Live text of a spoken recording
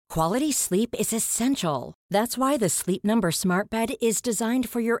Quality sleep is essential. That's why the Sleep Number Smart Bed is designed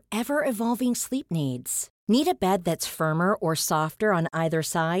for your ever-evolving sleep needs. Need a bed that's firmer or softer on either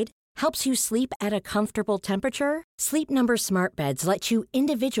side? Helps you sleep at a comfortable temperature? Sleep Number Smart Beds let you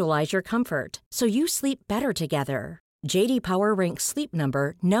individualize your comfort, so you sleep better together. J.D. Power ranks Sleep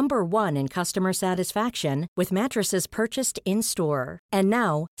Number number 1 in customer satisfaction with mattresses purchased in-store. And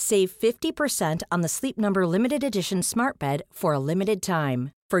now, save 50% on the Sleep Number Limited Edition Smart Bed for a limited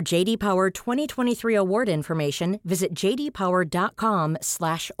time. For J.D. Power 2023 award information, visit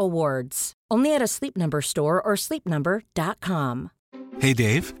jdpower.com/awards. Only at a Sleep Number store or sleepnumber.com. Hey,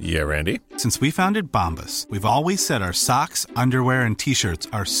 Dave. Yeah, Randy? Since we founded Bombas, we've always said our socks, underwear, and T-shirts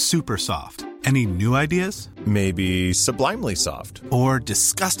are super soft. Any new ideas? Maybe sublimely soft. Or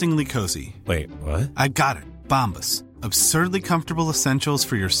disgustingly cozy. Wait, what? I got it. Bombas. Absurdly comfortable essentials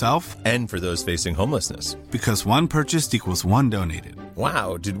for yourself and for those facing homelessness. Because one purchased equals one donated.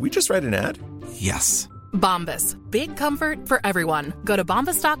 Wow, did we just write an ad? Yes. Bombas. Big comfort for everyone. Go to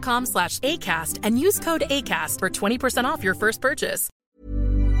bombas.com/ACAST and use code ACAST for 20% off your first purchase.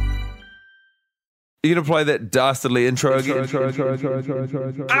 You gonna play that dastardly intro again?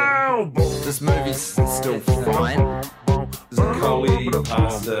 Ow! This movie's still fine. Coley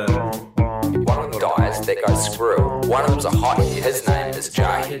pasta. One of them dies, that goes screw. One of them's a hottie, his name is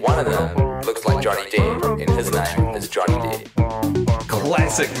Jay. One of them looks like Johnny Depp, and his name is Johnny Depp.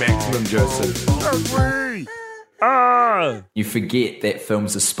 Classic Maximum Joseph. You forget that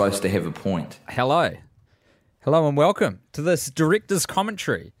films are supposed to have a point. Hello and welcome to this director's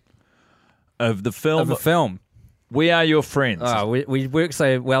commentary Of the film. We Are Your Friends. Oh, we work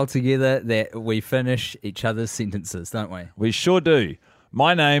so well together that we finish each other's sentences, don't we? We sure do.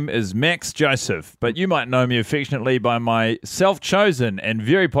 My name is Max Joseph, but you might know me affectionately by my self-chosen and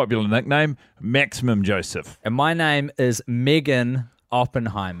very popular nickname, Maximum Joseph. And my name is Megan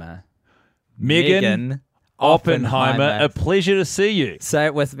Oppenheimer. Megan Oppenheimer. A pleasure to see you. Say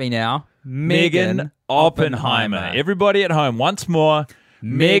it with me now. Megan Oppenheimer. Everybody at home, once more,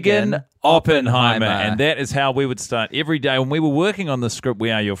 Megan Oppenheimer. And that is how we would start every day. When we were working on the script,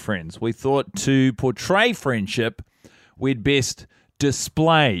 We Are Your Friends, we thought to portray friendship, we'd best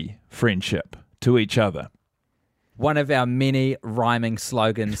display friendship to each other. One of our many rhyming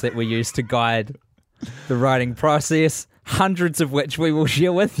slogans that we use to guide the writing process, hundreds of which we will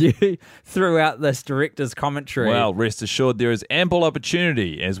share with you throughout this director's commentary. Well, rest assured there is ample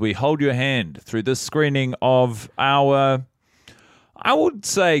opportunity as we hold your hand through this screening of our, I would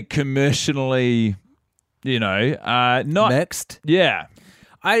say, commercially, not mixed. Yeah.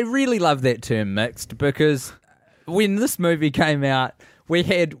 I really love that term, mixed, because when this movie came out, we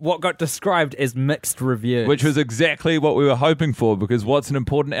had what got described as mixed reviews. Which was exactly what we were hoping for, because what's an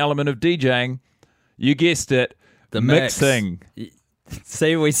important element of DJing? You guessed it, the mixing.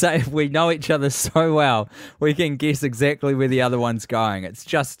 See, we know each other so well, we can guess exactly where the other one's going. It's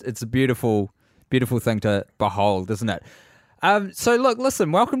a beautiful, beautiful thing to behold, isn't it? So look,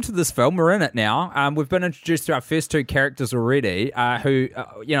 listen, welcome to this film. We're in it now. We've been introduced to our first two characters already, who,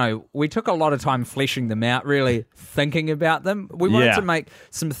 we took a lot of time fleshing them out, really thinking about them. We wanted to make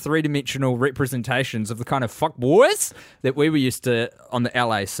some three-dimensional representations of the kind of fuckboys that we were used to on the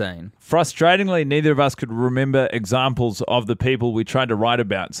LA scene. Frustratingly, neither of us could remember examples of the people we tried to write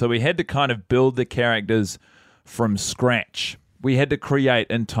about, so we had to kind of build the characters from scratch. We had to create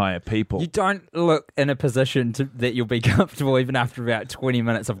entire people. You don't look in a position that you'll be comfortable even after about 20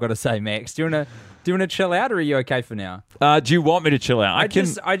 minutes, I've got to say, Max. Do you want to chill out, or are you okay for now? Do you want me to chill out? I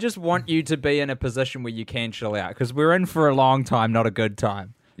just want you to be in a position where you can chill out, because we're in for a long time, not a good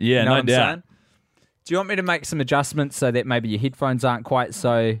time. Yeah, you know no what I'm doubt. saying? Do you want me to make some adjustments so that maybe your headphones aren't quite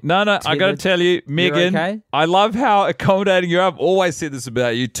so... No, I got to tell you, Megan, okay? I love how accommodating you are. I've always said this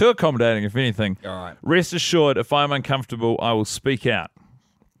about you. Too accommodating, if anything. All right. Rest assured, if I'm uncomfortable, I will speak out.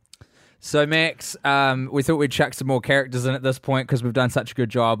 So, Max, we thought we'd chuck some more characters in at this point because we've done such a good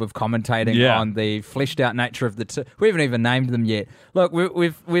job of commentating on the fleshed-out nature of the two. We haven't even named them yet. Look,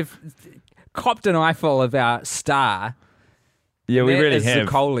 we've copped an eyeful of our star. Yeah, we really have.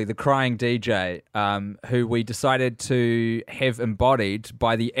 Zakoly, the crying DJ, who we decided to have embodied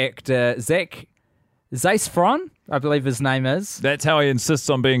by the actor Zac Efron, I believe his name is. That's how he insists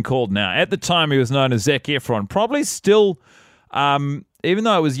on being called now. At the time, he was known as Zac Efron. Probably still, even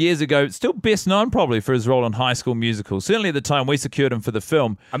though it was years ago, still best known probably for his role in High School Musical. Certainly at the time we secured him for the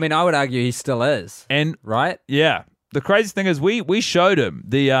film. I mean, I would argue he still is. And right? Yeah. The crazy thing is we showed him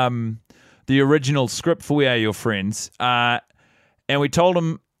the original script for We Are Your Friends, and we told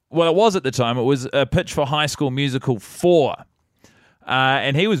him, well, it was at the time, it was a pitch for High School Musical 4.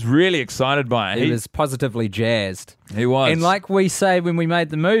 And he was really excited by it. He was positively jazzed. He was. And like we say when we made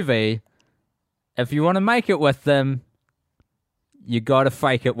the movie, if you want to make it with them, you got to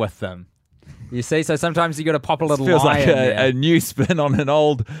fake it with them. You see? So sometimes you got to pop a little feels lie like in there. a new spin on an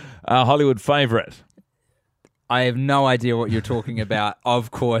old Hollywood favorite. I have no idea what you're talking about,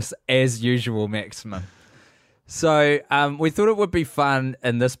 of course, as usual, Maximum. So we thought it would be fun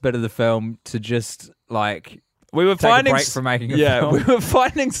in this bit of the film to just, like, we were take finding a break from making a we film. were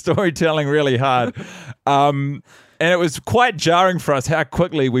finding storytelling really hard. And it was quite jarring for us how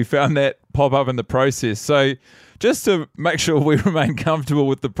quickly we found that pop up in the process. So just to make sure we remain comfortable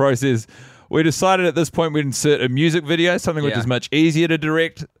with the process, we decided at this point we'd insert a music video, something which is much easier to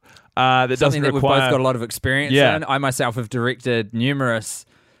direct. That Something doesn't that require... we've both got a lot of experience in. I myself have directed numerous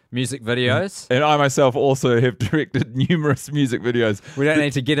music videos. And I myself also have directed numerous music videos. We don't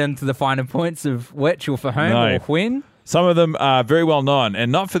need to get into the finer points of which or for whom No. or when. Some of them are very well known,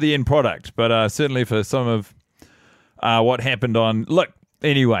 and not for the end product, but certainly for some of what happened on... Look,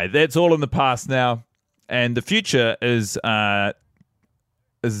 anyway, that's all in the past now, and the future is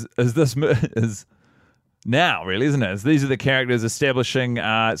now, really, isn't it? These are the characters establishing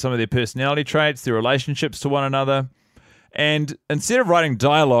some of their personality traits, their relationships to one another. And instead of writing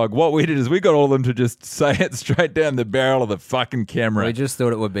dialogue, what we did is we got all of them to just say it straight down the barrel of the fucking camera. We just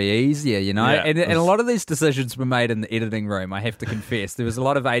thought it would be easier, you know? Yeah, and a lot of these decisions were made in the editing room, I have to confess. There was a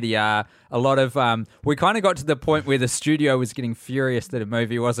lot of ADR, a lot of... we kind of got to the point where the studio was getting furious that a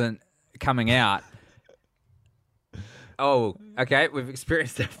movie wasn't coming out. Oh, okay, we've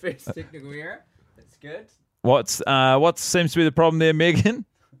experienced our first technical error. That's good. What seems to be the problem there, Megan?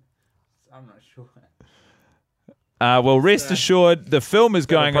 I'm not sure. Well, rest assured, the film is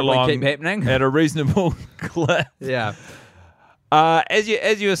going probably along keep happening. at a reasonable clip. Yeah. As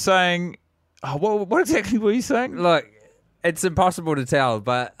you were saying, what exactly were you saying? Look, it's impossible to tell,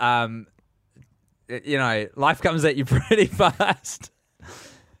 but, you know, life comes at you pretty fast.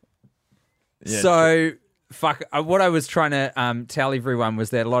 Yeah, So... Fuck, what I was trying to tell everyone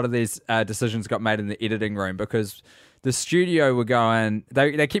was that a lot of these decisions got made in the editing room because the studio were going,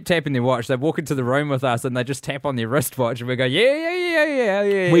 they keep tapping their watch. They walk into the room with us and they just tap on their wristwatch and we go,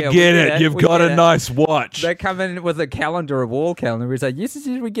 yeah. We get it. You've got a nice watch. They come in with a calendar, a wall calendar. We say, yes,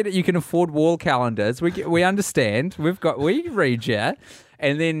 we get it. You can afford wall calendars. We understand. We read you.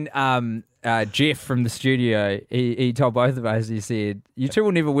 And then Jeff from the studio, he told both of us, he said, you two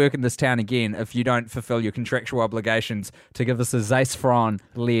will never work in this town again if you don't fulfill your contractual obligations to give us a Zac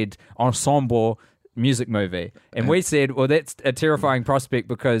Efron-led ensemble music movie. And we said, well, that's a terrifying prospect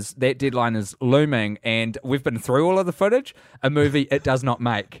because that deadline is looming and we've been through all of the footage, a movie it does not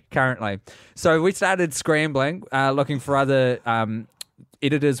make currently. So we started scrambling, looking for other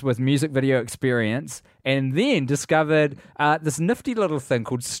editors with music video experience, and then discovered this nifty little thing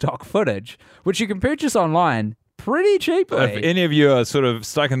called stock footage, which you can purchase online pretty cheaply. If any of you are sort of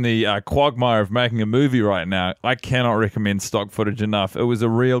stuck in the quagmire of making a movie right now, I cannot recommend stock footage enough. It was a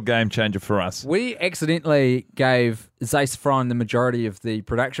real game changer for us. We accidentally gave Zac Efron the majority of the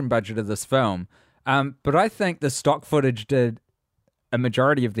production budget of this film, but I think the stock footage did a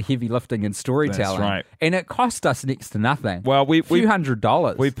majority of the heavy lifting and storytelling. That's right. And it cost us next to nothing. Well, a few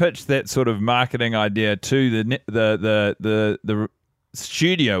 $100s. We pitched that sort of marketing idea to the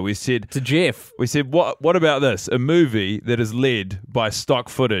studio. We said to Jeff. We said, what about this? A movie that is led by stock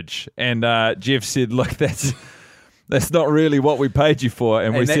footage. And Jeff said, look, that's not really what we paid you for.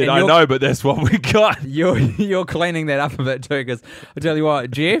 And we said, I know, but that's what we got. You're cleaning that up a bit too, because I tell you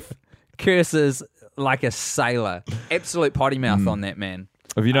what, Jeff curses like a sailor. Absolute potty mouth on that man.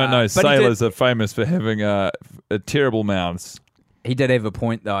 If you don't know, sailors are famous for having terrible mouths. He did have a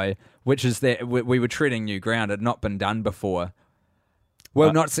point, though, which is that we were treading new ground. It had not been done before.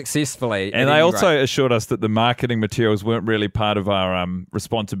 Well, not successfully. And they also assured us that the marketing materials weren't really part of our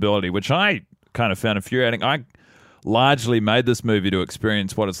responsibility, which I kind of found infuriating. I largely made this movie to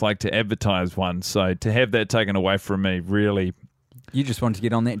experience what it's like to advertise one. So to have that taken away from me really... You just wanted to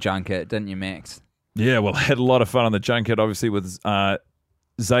get on that junket, didn't you, Max? Yeah, well, I had a lot of fun on the junket, obviously, with Zac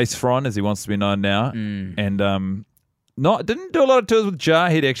Efron, as he wants to be known now. And didn't do a lot of tours with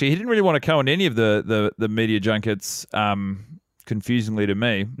Jarhead, actually. He didn't really want to come on any of the media junkets, confusingly to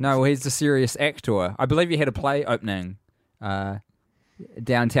me. No, well, he's a serious actor. I believe he had a play opening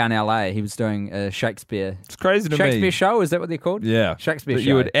downtown LA. He was doing a Shakespeare. It's crazy to me. Shakespeare show, is that what they're called? Yeah. Shakespeare that show.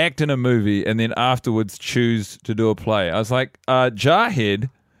 You would act in a movie and then afterwards choose to do a play. I was like, Jarhead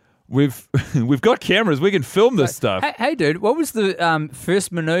we've got cameras. We can film this stuff. Hey, dude, what was the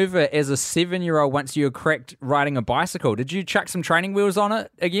first maneuver as a 7-year-old once you were cracked riding a bicycle? Did you chuck some training wheels on it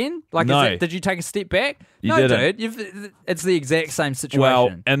again? No. Did you take a step back? You no, didn't. dude. It's the exact same situation.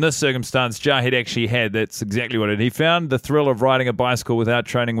 Well, in this circumstance, Jahid actually had. That's exactly what it. He found the thrill of riding a bicycle without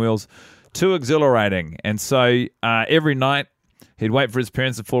training wheels too exhilarating, and so every night he'd wait for his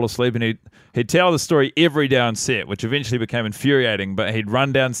parents to fall asleep, and he'd tell the story every day on set, which eventually became infuriating. But he'd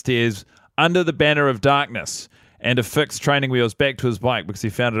run downstairs under the banner of darkness and affix training wheels back to his bike because he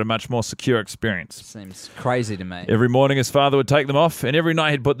found it a much more secure experience. Seems crazy to me. Every morning, his father would take them off, and every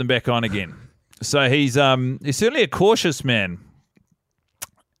night he'd put them back on again. So he's certainly a cautious man,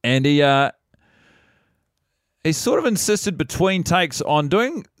 and he sort of insisted between takes on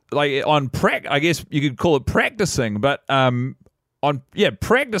doing I guess you could call it practicing, but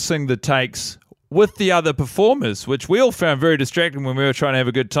practicing the takes with the other performers, which we all found very distracting when we were trying to have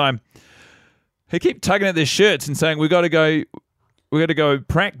a good time. He kept tugging at their shirts and saying, "We got to go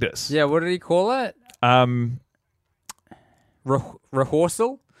practice." Yeah, what did he call it?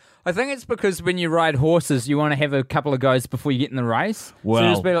 Rehearsal. I think it's because when you ride horses, you want to have a couple of goes before you get in the race. Well, so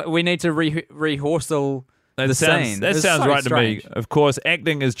just be like, we need to rehearsal the scene. That It's sounds so right strange. to me. Of course,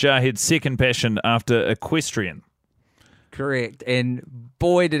 acting is Jahid's second passion after equestrian. Correct. And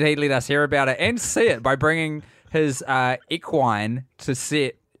boy, did he let us hear about it and see it by bringing his equine to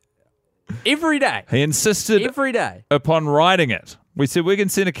set every day. He insisted Every day. upon riding it. We said, "We can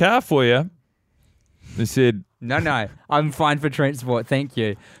send a car for you." He said, No, I'm fine for transport, thank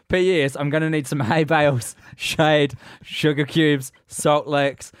you. P.S. I'm going to need some hay bales, shade, sugar cubes, salt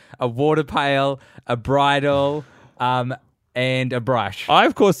licks, a water pail, a bridle, and a brush. I,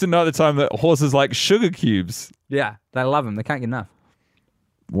 of course, didn't know at the time that horses like sugar cubes. Yeah, they love them. They can't get enough.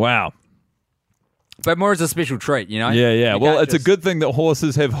 Wow. But more as a special treat, you know? Yeah. You Well, can't it's a just- good thing that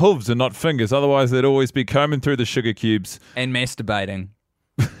horses have hooves and not fingers. Otherwise, they'd always be combing through the sugar cubes. And masturbating.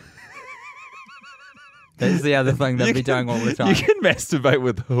 That's the other thing they'll be doing all the time. You can masturbate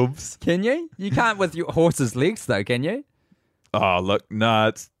with hooves. Can you? You can't with your horse's legs, though, can you? Oh, look.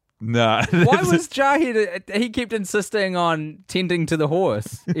 Nah. Why was Jahid, he kept insisting on tending to the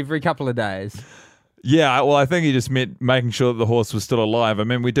horse every couple of days? Yeah, well, I think he just meant making sure that the horse was still alive. I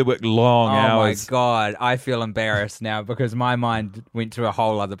mean, we did work long Oh hours. my God, I feel embarrassed now because my mind went to a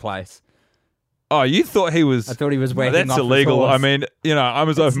whole other place. Oh, you thought he was... I thought he was whacking That's off his illegal. horse. I mean, I'm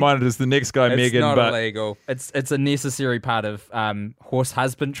as open-minded as the next guy, It's Megan, not but illegal. It's a necessary part of horse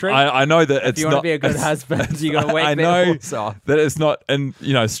husbandry. I know that if it's you not... want to be a good husband, you got to whack I that know horse off. that it's not,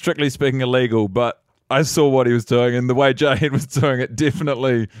 strictly speaking, illegal, but I saw what he was doing, and the way Jahid was doing it,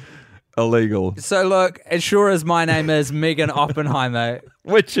 definitely illegal, So look, as sure as my name is Megan Oppenheimer,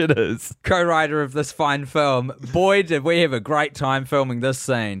 which it is. co-writer of this fine film, boy, did we have a great time filming this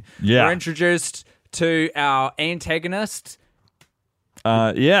scene. Yeah. We're introduced to our antagonist.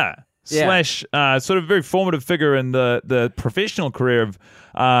 Slash sort of very formative figure in the professional career of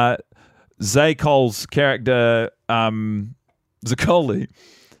Zay Cole's character, Zaccoli.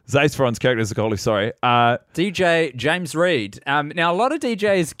 Zac Efron's character, Zaccoli, sorry. DJ James Reed. Now, a lot of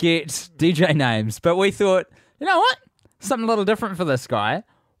DJs get DJ names, but we thought, you know what? Something a little different for this guy.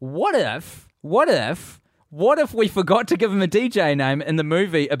 What if we forgot to give him a DJ name in the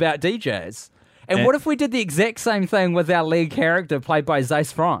movie about DJs? And what if we did the exact same thing with our lead character played by Zac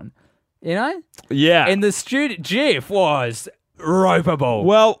Efron? You know? Yeah. And the student, Jeff, was ropeable.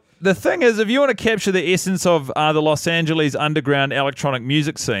 Well, the thing is, if you want to capture the essence of the Los Angeles underground electronic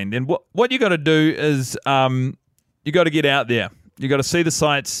music scene, then what you got to do is you got to get out there. You got to see the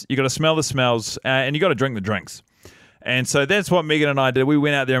sights. You got to smell the smells, and you got to drink the drinks. And so that's what Megan and I did. We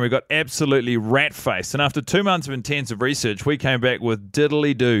went out there and we got absolutely rat-faced. And after 2 months of intensive research, we came back with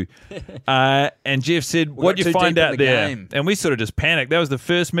diddly-do. And Jeff said, what'd you too find deep in out the there? game. And we sort of just panicked. That was the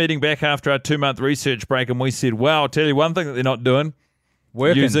first meeting back after our 2-month research break. And we said, wow, I'll tell you one thing that they're not doing.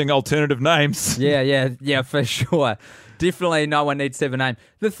 Working. Using alternative names. Yeah, for sure. Definitely no one needs to have a name.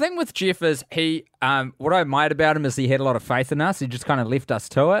 The thing with Jeff is he, what I admired about him is he had a lot of faith in us. He just kind of left us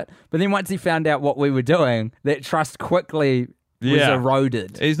to it. But then once he found out what we were doing, that trust quickly was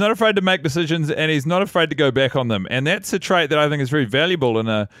eroded. He's not afraid to make decisions, and he's not afraid to go back on them. And that's a trait that I think is very valuable in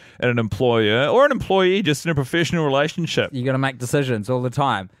an employer or an employee, just in a professional relationship. You got to make decisions all the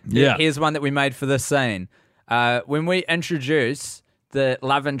time. Yeah. Here's one that we made for this scene. When we introduce the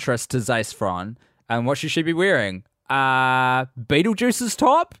love interest to Zac Efron, what should she be wearing? Beetlejuice's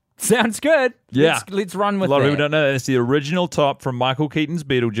top? Sounds good. Yeah. Let's run with A lot that. of people don't know that. It's the original top from Michael Keaton's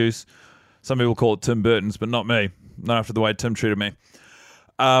Beetlejuice. Some people call it Tim Burton's, but not me. Not after the way Tim treated me.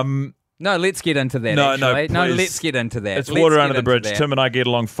 No, let's get into that. No, actually. no, please. Let's get into that. It's Let's water get under the into bridge. that. Tim and I get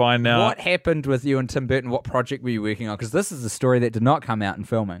along fine now. What happened with you and Tim Burton? What project were you working on? Because this is a story that did not come out in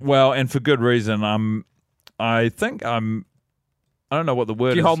filming. Well, and for good reason. I don't know what the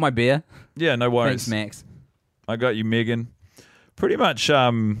word Do you is. hold my beer? Yeah, no worries. Thanks, Max. I got you, Megan. Pretty much,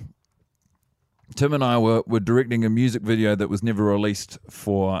 Tim and I were directing a music video that was never released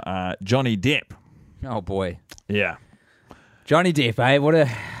for Johnny Depp. Oh boy, Yeah. Johnny Depp, eh?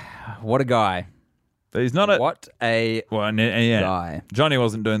 What a guy. But he's not a... What a Well, and yeah. guy. Johnny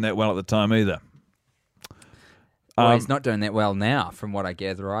wasn't doing that well at the time either. Well, he's not doing that well now, from what I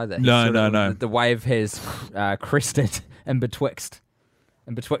gather either. He's No, sort of- no. The wave has crested in betwixt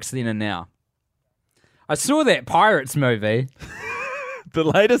then and now. I saw that Pirates movie. The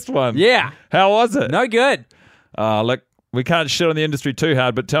latest one. Yeah, How was it? no good. Look, we can't shit on the industry too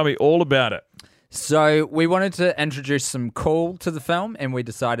hard, but tell me all about it. So we wanted to introduce some cool to the film, and we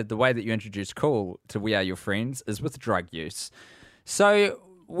decided the way that you introduce cool to We Are Your Friends is with drug use. So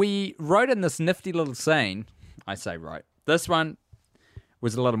we wrote in this nifty little scene. I say wrote. This one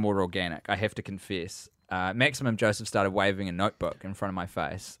was a little more organic, I have to confess. Maximum Joseph started waving a notebook in front of my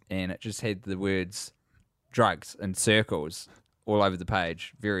face, and it just had the words drugs in circles all over the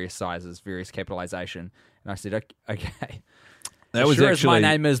page, various sizes, various capitalization. And I said, okay. That was Sure as actually... my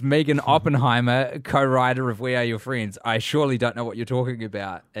name is Megan Oppenheimer, co-writer of We Are Your Friends, I surely don't know what you're talking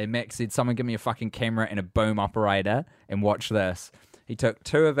about. And Max said, someone give me a fucking camera and a boom operator and watch this. He took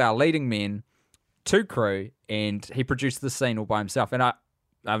two of our leading men, two crew, and he produced this scene all by himself. And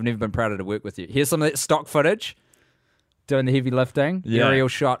I've never been prouder to work with you. Here's some of that stock footage, doing the heavy lifting. Yeah. Aerial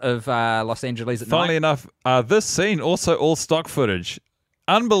shot of Los Angeles at Funnily night. enough, this scene also all stock footage.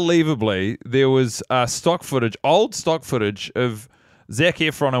 Unbelievably, there was stock footage, old stock footage of Zac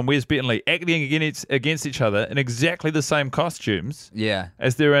Efron and Wes Bentley acting against each other in exactly the same costumes Yeah.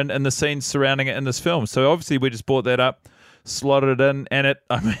 as they're in the scenes surrounding it in this film. So obviously we just brought that up, slotted it in, and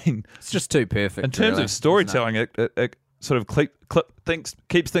It's just too perfect. in terms really, of storytelling, it sort of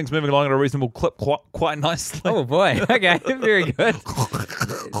keeps things moving along at a reasonable clip quite nicely. Oh boy. Okay. Very good.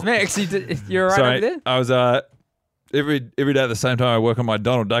 Max, you're all right Sorry, over there? I was every day at the same time I work on my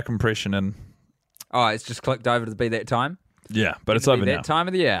Donald Duck impression, and Oh, it's just clicked over to be that time. yeah, but it's Be over that now. time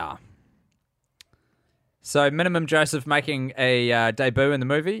of the hour. So, Minimum Joseph making a debut in the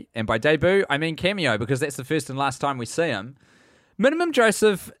movie, and by debut I mean cameo because that's the first and last time we see him. Minimum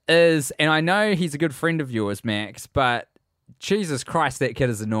Joseph is, and I know he's a good friend of yours, Max, but Jesus Christ, that kid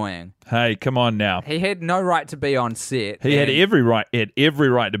is annoying. Hey, come on now. He had no right to be on set. He had and every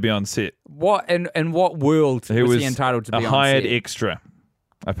right to be on set. what in what world He was was he entitled to a be on hired set? extra.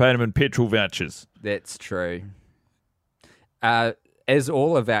 I paid him in petrol vouchers. That's true. As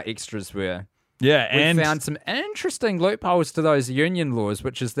all of our extras were. Yeah, We and found some interesting loopholes to those union laws,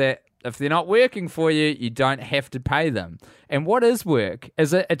 which is that if they're not working for you, you don't have to pay them. And what is work?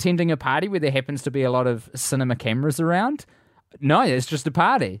 Is it attending a party where there happens to be a lot of cinema cameras around? No, it's just a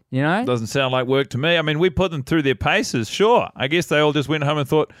party, you know? doesn't sound like work to me. I mean, we put them through their paces, sure. I guess they all just went home and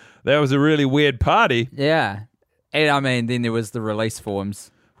thought that was a really weird party. Yeah. And I mean, then there was the release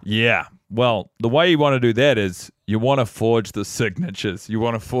forms. Yeah. Well, the way you want to do that is you want to forge the signatures. You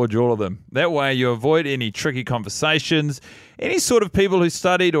want to forge all of them. That way you avoid any tricky conversations. Any sort of people who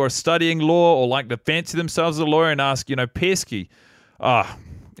studied or are studying law or like to fancy themselves as a lawyer and ask, pesky.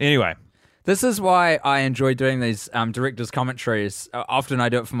 Anyway. This is why I enjoy doing these director's commentaries. Often I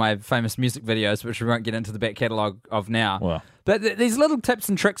do it for my famous music videos, which we won't get into the back catalogue of now. Well. But these little tips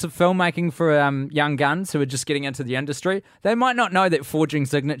and tricks of filmmaking for young guns who are just getting into the industry, they might not know that forging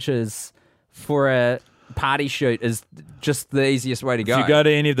signatures for a party shoot is just the easiest way to go. If you go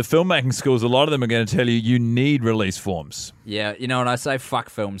to any of the filmmaking schools, a lot of them are going to tell you need release forms. Yeah, you know what I say? Fuck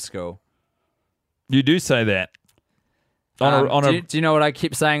film school. You do say that. Do you know what I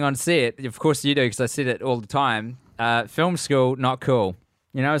keep saying on set? Of course you do, because I said it all the time. Film school, not cool.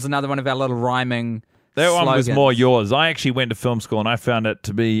 You know, it's another one of our little rhyming That one was slogans. more yours. I actually went to film school and I found it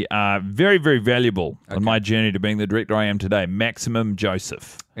to be very, very valuable on my journey to being the director I am today. Maximum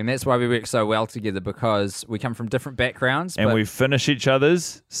Joseph. And that's why we work so well together, because we come from different backgrounds. And but we finish each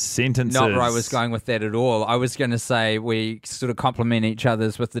other's sentences. not where I was going with that at all. I was going to say we sort of complement each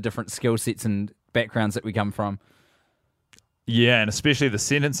other's with the different skill sets and backgrounds that we come from. Yeah, and especially the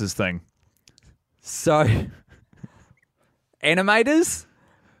sentences thing. So, animators?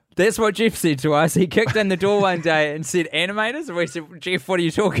 That's what Jeff said to us. He kicked in the door one day and said, animators? And we said, Jeff, what are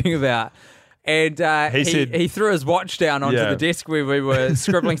you talking about? And He said- he threw his watch down onto Yeah. the desk where we were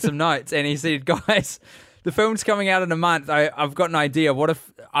scribbling some notes, and he said, guys, the film's coming out in a month. I've got an idea. What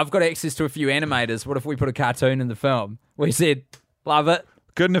if I've got access to a few animators? What if we put a cartoon in the film? We said, love it.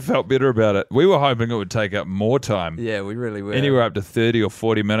 Couldn't have felt better about it. We were hoping it would take up more time. Yeah, we really were. Anywhere up to 30 or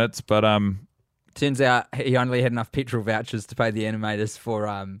 40 minutes, but turns out he only had enough petrol vouchers to pay the animators for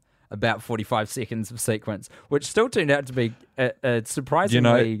about 45 seconds of sequence, which still turned out to be a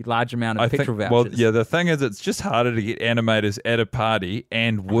surprisingly large amount of petrol vouchers. Well, yeah, the thing is, it's just harder to get animators at a party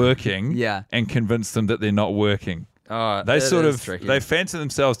and working and convince them that they're not working. Oh, they sort of tricky. They fancy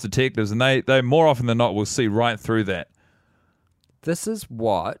themselves detectives, and they more often than not will see right through that. This is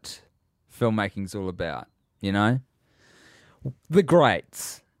what filmmaking's all about, you know? The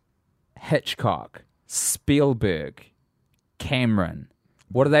greats, Hitchcock, Spielberg, Cameron,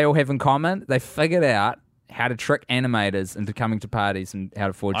 what do they all have in common? They figured out how to trick animators into coming to parties and how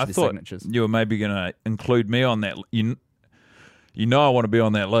to forge their signatures. You were maybe going to include me on that. You know I want to be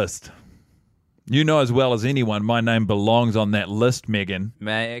on that list. You know as well as anyone my name belongs on that list, Megan.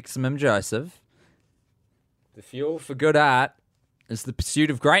 Maximum Joseph. The fuel for good art is the pursuit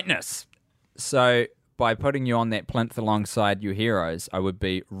of greatness. So by putting you on that plinth alongside your heroes, I would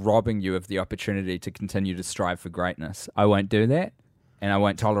be robbing you of the opportunity to continue to strive for greatness. I won't do that, and I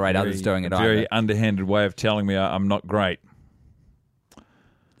won't tolerate others doing it either. Very underhanded way of telling me I'm not great.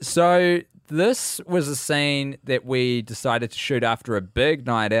 So this was a scene that we decided to shoot after a big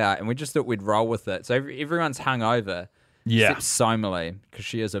night out, and we just thought we'd roll with it. So everyone's hungover, except Somali, because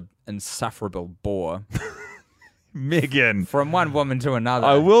she is an insufferable bore. Megan. From one woman to another.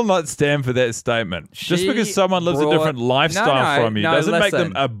 I will not stand for that statement. Just because someone lives a different lifestyle from you doesn't make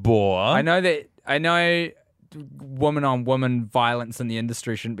them a bore. I know woman-on-woman violence in the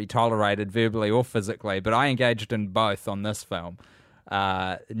industry shouldn't be tolerated verbally or physically, but I engaged in both on this film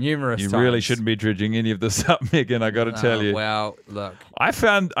numerous times. You really shouldn't be dredging any of this up, Megan, I got to tell you. Well, look. I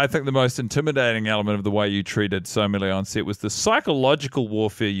think the most intimidating element of the way you treated Somali on set was the psychological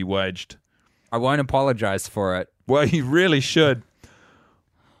warfare you waged. I won't apologize for it. Well, you really should.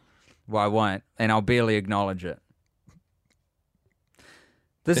 Well, I won't, and I'll barely acknowledge it.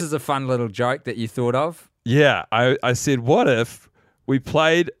 This is a fun little joke that you thought of. Yeah, I said, what if we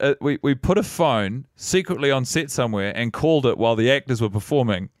played, we put a phone secretly on set somewhere and called it while the actors were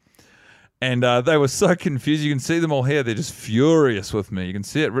performing. And they were so confused. You can see them all here. They're just furious with me. You can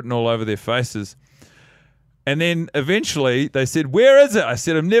see it written all over their faces. And then eventually they said, where is it? I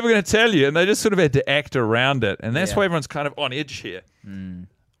said, I'm never going to tell you. And they just sort of had to act around it. And that's why everyone's kind of on edge here. Mm.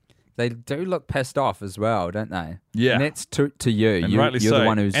 They do look pissed off as well, don't they? Yeah. And that's to you. And You're rightly so. the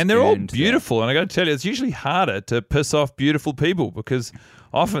one who's and they're all earned beautiful. that. And I got to tell you, it's usually harder to piss off beautiful people because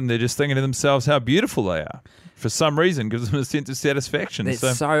often they're just thinking to themselves how beautiful they are. For some reason, gives them a sense of satisfaction. It's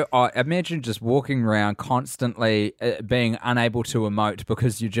so odd. Imagine just walking around constantly being unable to emote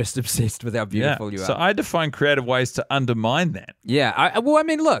because you're just obsessed with how beautiful you are. So I had to find creative ways to undermine that. Yeah. I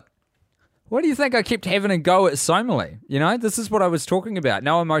mean, look. What do you think I kept having a go at Somali? You know, this is what I was talking about.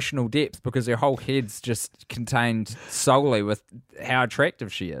 No emotional depth because her whole head's just contained solely with how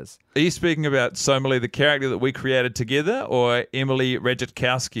attractive she is. Are you speaking about Somali, the character that we created together, or Emily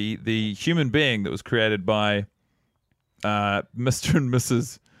Radzitkowski, the human being that was created by Mr. and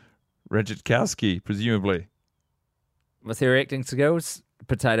Mrs. Radzitkowski, presumably? With her acting skills,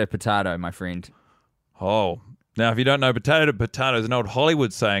 potato, my friend. Oh. Now, if you don't know, potato is an old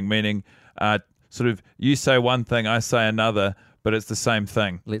Hollywood saying, meaning sort of you say one thing, I say another, but it's the same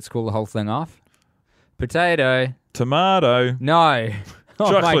thing. Let's call the whole thing off. Potato. Tomato. No.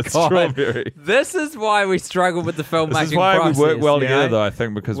 Oh chocolate my God. strawberry. This is why we struggle with the filmmaking process. This is why we work well together, know? though, I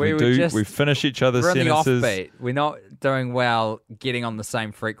think, because we finish each other's we're sentences. On the offbeat. We're not doing well getting on the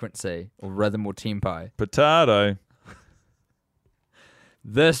same frequency or rhythm or tempo. Potato.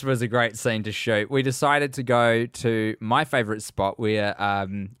 This was a great scene to shoot. We decided to go to my favorite spot where,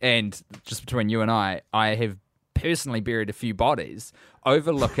 and just between you and I have personally buried a few bodies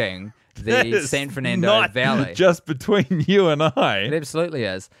overlooking the San Fernando Valley. Just between you and I. It absolutely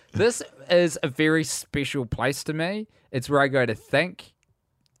is. This is a very special place to me. It's where I go to think,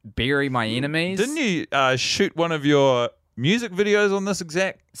 bury my enemies. Didn't you shoot one of your music videos on this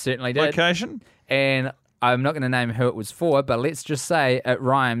exact Certainly did. location? And I'm not going to name who it was for, but let's just say it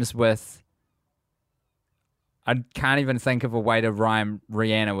rhymes with... I can't even think of a way to rhyme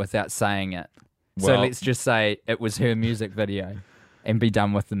Rihanna without saying it. So Well- let's just say it was her music video and be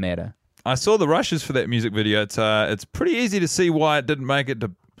done with the matter. I saw the rushes for that music video. It's pretty easy to see why it didn't make it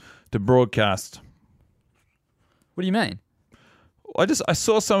to broadcast. What do you mean? I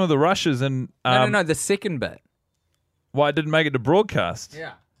saw some of the rushes and No, the second bit. why it didn't make it to broadcast.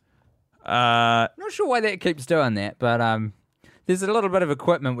 Yeah. Not Not sure why that keeps doing that, but there's a little bit of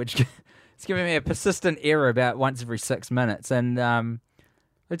equipment which it's giving me a persistent error about once every 6 minutes. And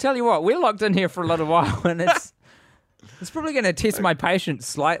I tell you what, we're locked in here for a little while, and It's probably going to test my patience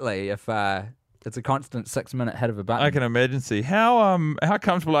slightly if it's a constant 6-minute hit of a button. I can imagine. See, how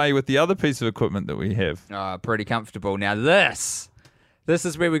comfortable are you with the other piece of equipment that we have? Pretty comfortable. Now this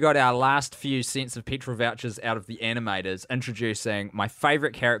is where we got our last few cents of petrol vouchers out of the animators, introducing my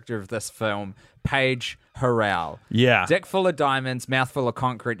favourite character of this film, Paige Harrell. Yeah. Dick full of diamonds, mouth full of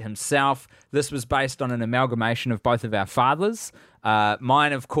concrete himself. This was based on an amalgamation of both of our fathers.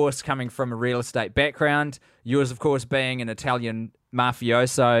 Mine, of course, coming from a real estate background. Yours, of course, being an Italian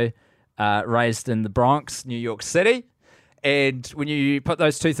mafioso raised in the Bronx, New York City. And when you put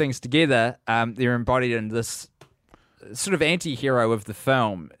those two things together, they're embodied in this sort of anti-hero of the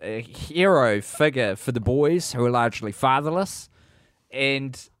film, a hero figure for the boys who are largely fatherless,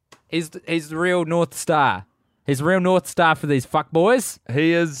 and he's the real North Star. He's the real North Star for these fuck boys.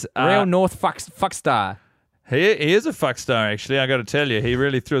 He is Real North fuck star. He is a fuck star, actually. I got to tell you, he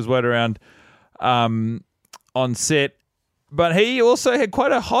really threw his weight around on set. But he also had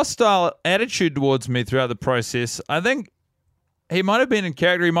quite a hostile attitude towards me throughout the process. I think he might have been in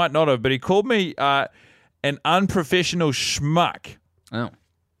character, he might not have, but he called me an unprofessional schmuck. Oh.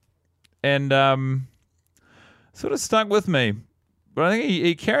 And sort of stuck with me. But I think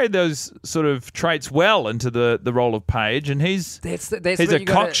he carried those sort of traits well into the role of Paige, and he's a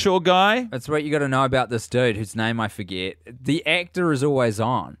cocksure guy. That's what you got to know about this dude, whose name I forget. The actor is always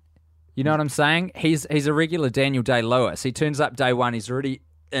on. You know what I'm saying? He's a regular Daniel Day-Lewis. He turns up day one. He's already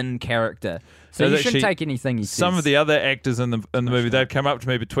in character. So you shouldn't take anything he says. Some of the other actors in the movie, they'd come up to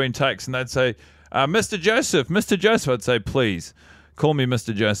me between takes and they'd say, Mr. Joseph. I'd say, please, call me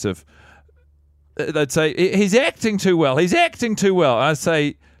Mr. Joseph. They'd say, he's acting too well. I'd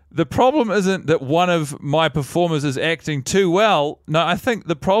say, the problem isn't that one of my performers is acting too well. No, I think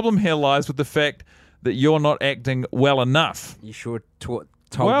the problem here lies with the fact that you're not acting well enough. You sure told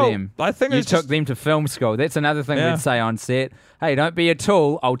them. I think you took them to film school. That's another thing we'd say on set. Hey, don't be a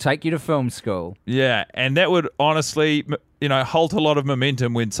tool. I'll take you to film school. Yeah, and that would honestly, halt a lot of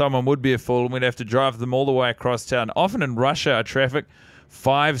momentum when someone would be a fool and we'd have to drive them all the way across town, often in rush hour traffic,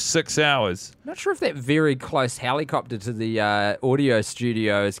 5-6 hours. Not sure if that very close helicopter to the audio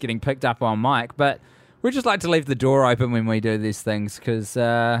studio is getting picked up on mic, but we just like to leave the door open when we do these things because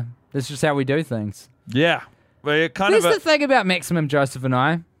that's just how we do things. Yeah. Well, Here's the thing about Maximum Joseph and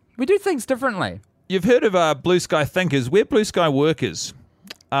I. We do things differently. You've heard of Blue Sky Thinkers. We're Blue Sky Workers.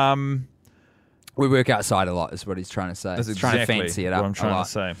 We work outside a lot is what he's trying to say. That's he's trying to exactly fancy it what up I'm trying to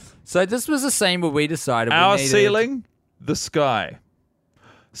say. So this was a scene where we decided our we needed... ceiling, the sky.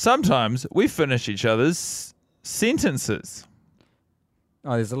 Sometimes we finish each other's sentences.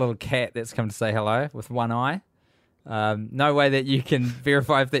 Oh, there's a little cat that's come to say hello with one eye. No way that you can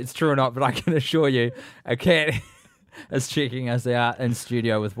verify if that's true or not, but I can assure you a cat is checking us out in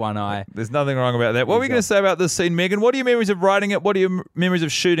studio with one eye. There's nothing wrong about that. What were you going to say about this scene, Megan? What are your memories of writing it? What are your memories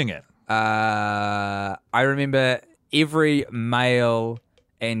of shooting it? I remember every male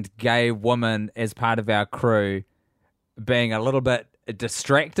and gay woman as part of our crew being a little bit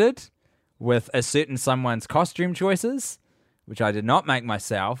distracted with a certain someone's costume choices, which I did not make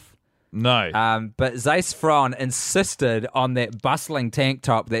myself. No. But Zac Efron insisted on that bustling tank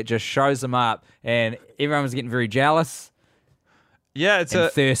top that just shows him up, and everyone was getting very jealous. Yeah, and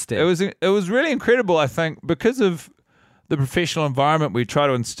thirsty. It was really incredible, I think, because of the professional environment we try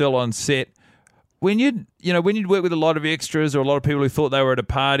to instill on set. When you'd work with a lot of extras or a lot of people who thought they were at a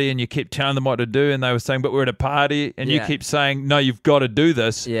party and you kept telling them what to do and they were saying, but we're at a party, and you keep saying, no, you've got to do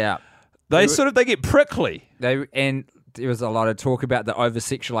this. Yeah. They get prickly. And there was a lot of talk about the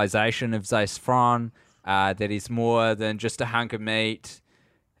over-sexualization of Zac Efron, that he's more than just a hunk of meat.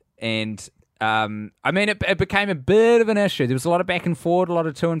 And, it became a bit of an issue. There was a lot of back and forward, a lot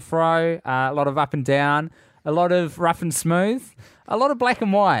of to and fro, a lot of up and down, a lot of rough and smooth, a lot of black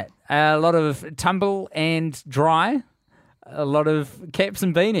and white, a lot of tumble and dry, a lot of caps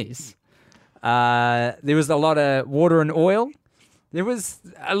and beanies. There was a lot of water and oil. There was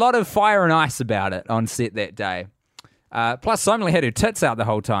a lot of fire and ice about it on set that day. Plus, Somali had her tits out the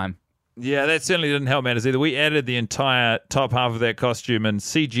whole time. Yeah, that certainly didn't help matters either. We added the entire top half of that costume in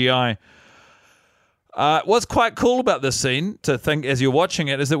CGI. What's quite cool about this scene, to think as you're watching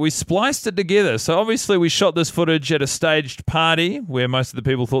it, is that we spliced it together. So obviously we shot this footage at a staged party where most of the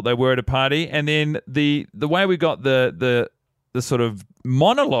people thought they were at a party, and then the way we got the sort of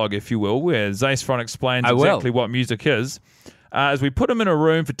monologue, if you will, where Zac Efron explains exactly what music is we put him in a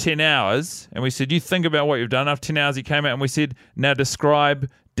room for 10 hours, and we said, you think about what you've done. After 10 hours, he came out, and we said, now describe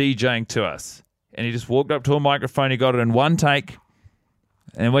DJing to us. And he just walked up to a microphone. He got it in one take.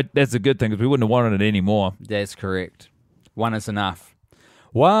 And that's a good thing, because we wouldn't have wanted it anymore. That's correct. One is enough.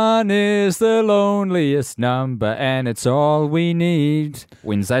 1 is the loneliest number, and it's all we need.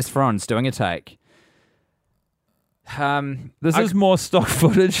 Wednesday's Franz doing a take. This is more stock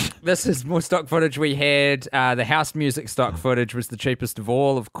footage. This is more stock footage. We had the house music stock footage was the cheapest of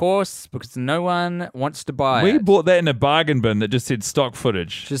all, of course, because no one wants to buy We it. bought that in a bargain bin that just said stock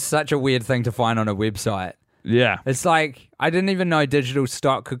footage. Just such a weird thing to find on a website. Yeah. It's like, I didn't even know digital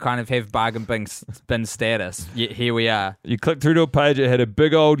stock could kind of have bargain bin status. Yet here we are. You clicked through to a page, it had a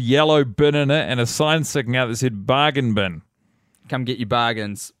big old yellow bin in it and a sign sticking out that said bargain bin. Come get your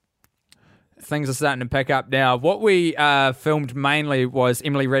bargains. Things are starting to pick up now. What we filmed mainly was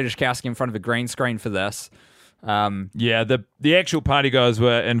Emily Ratajkowski in front of a green screen for this. Yeah, the actual party guys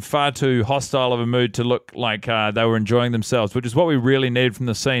were in far too hostile of a mood to look like they were enjoying themselves, which is what we really needed from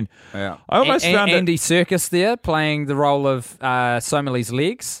the scene. Yeah. I almost found Andy Serkis there playing the role of Somali's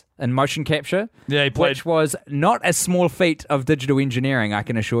legs in motion capture. Yeah, he played. Which was not a small feat of digital engineering, I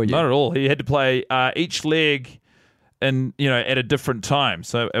can assure you. Not at all. He had to play each leg and at a different time,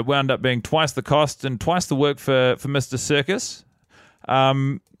 so it wound up being twice the cost and twice the work for Mr. Serkis.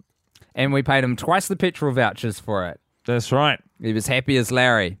 And we paid him twice the petrol vouchers for it. That's right. He was happy as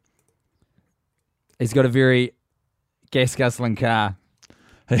Larry. He's got a very gas-guzzling car.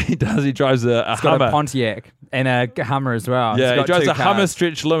 He does. He drives a He's Hummer. got a Pontiac and a Hummer as well. Yeah, He's he got drives two a Hummer cars.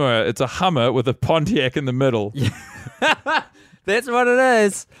 stretch limo. It's a Hummer with a Pontiac in the middle. That's what it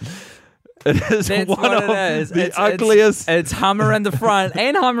is. It is That's one what of it is. the ugliest. It's Hummer in the front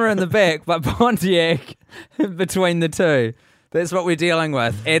and Hummer in the back, but Pontiac between the two. That's what we're dealing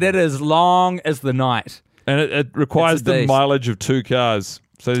with. And it is long as the night. And it requires It's a the beast. mileage of 2 cars.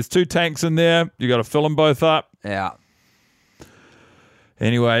 So there's 2 tanks in there. You got to fill them both up. Yeah.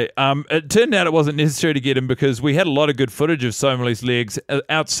 Anyway, it turned out it wasn't necessary to get him because we had a lot of good footage of Somali's legs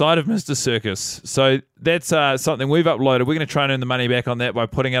outside of Mr. Serkis. So that's something we've uploaded. We're going to try and earn the money back on that by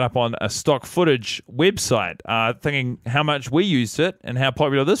putting it up on a stock footage website, thinking how much we used it and how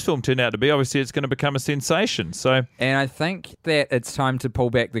popular this film turned out to be. Obviously, it's going to become a sensation. So, And I think that it's time to pull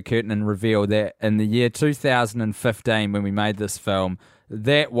back the curtain and reveal that in the year 2015, when we made this film,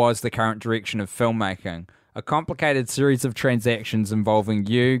 that was the current direction of filmmaking. A complicated series of transactions involving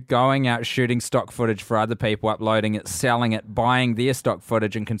you going out shooting stock footage for other people, uploading it, selling it, buying their stock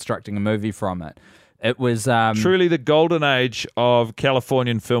footage and constructing a movie from it. It was truly the golden age of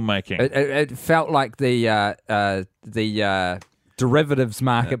Californian filmmaking. It felt like the derivatives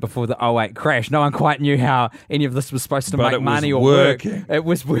market before the 2008 crash. No one quite knew how any of this was supposed to But make it was money or working. work. It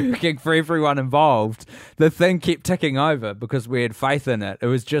was working for everyone involved. The thing kept ticking over because we had faith in it. It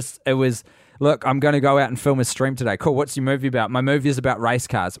was, look, I'm going to go out and film a stream today. Cool, what's your movie about? My movie is about race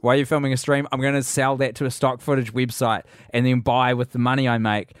cars. Why are you filming a stream? I'm going to sell that to a stock footage website and then buy, with the money I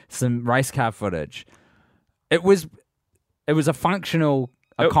make, some race car footage. It was a functional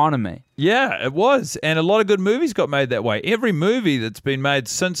economy. Yeah, it was. And a lot of good movies got made that way. Every movie that's been made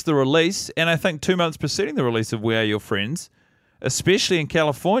since the release, and I think 2 months preceding the release of We Are Your Friends, especially in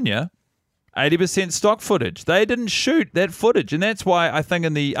California, 80% stock footage. They didn't shoot that footage. And that's why I think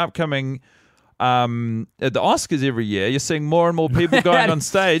in the upcoming at the Oscars every year, you're seeing more and more people going on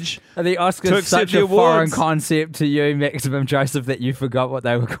stage. Are the to Oscars accept such the a foreign awards. concept to you, Maximum Joseph, that you forgot what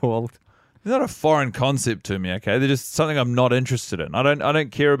they were called? It's not a foreign concept to me, okay? They're just something I'm not interested in. I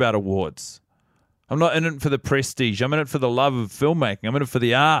don't care about awards. I'm not in it for the prestige. I'm in it for the love of filmmaking. I'm in it for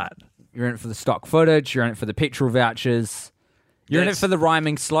the art. You're in it for the stock footage. You're in it for the petrol vouchers. You're in it That's- for the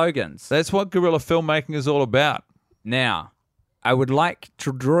rhyming slogans. That's what guerrilla filmmaking is all about. Now, I would like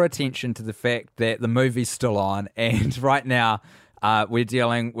to draw attention to the fact that the movie's still on, and right now we're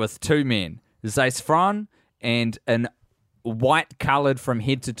dealing with 2 men, Zac Efron and an white-coloured from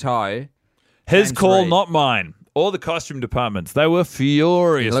head to toe. His James call, Reid. not mine. All the costume departments, they were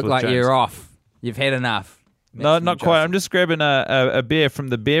furious. You look with like James. you're off. You've had enough. No, Maximum not quite. Joseph. I'm just grabbing a beer from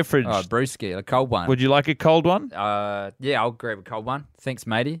the beer fridge. Oh, brewski, a cold one. Would you like a cold one? Yeah, I'll grab a cold one. Thanks,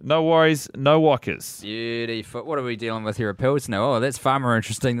 matey. No worries, no walkers. Beautiful. What are we dealing with here? A Pilsner. Oh, that's far more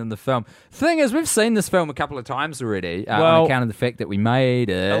interesting than the film. Thing is, we've seen this film a couple of times already on Well, account of the fact that we made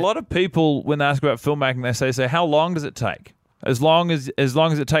it. A lot of people, when they ask about filmmaking, they say, "So how long does it take? As long as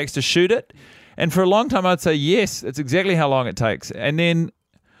it takes to shoot it?" And for a long time, I'd say yes. It's exactly how long it takes. And then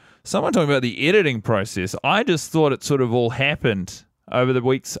someone talking about the editing process. I just thought it sort of all happened over the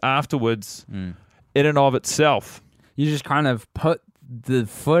weeks afterwards, in and of itself. You just kind of put the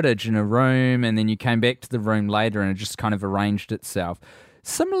footage in a room and then you came back to the room later and it just kind of arranged itself.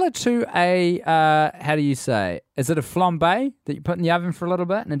 Similar to a, how do you say, is it a flambe that you put in the oven for a little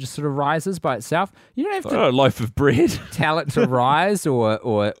bit and it just sort of rises by itself? You don't have to A loaf of bread. tell it to rise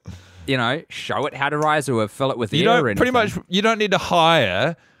or show it how to rise or fill it with You air or don't anything. pretty much. You don't need to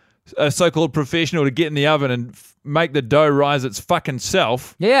hire a so-called professional to get in the oven and make the dough rise its fucking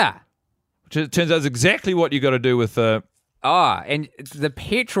self. Yeah. Which it turns out is exactly what you got to do with And the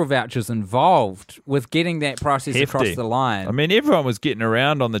petrol vouchers involved with getting that process across hefty. the line. I mean, everyone was getting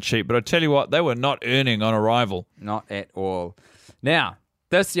around on the cheap, but I tell you what, they were not earning on arrival. Not at all. Now,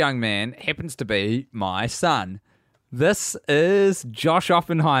 this young man happens to be my son. This is Josh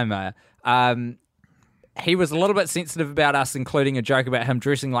Oppenheimer. He was a little bit sensitive about us including a joke about him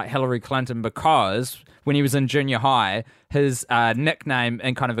dressing like Hillary Clinton because when he was in junior high, his nickname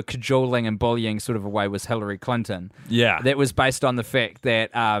in kind of a cajoling and bullying sort of a way was Hillary Clinton. Yeah. That was based on the fact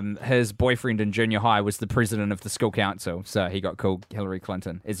that his boyfriend in junior high was the president of the school council. So he got called Hillary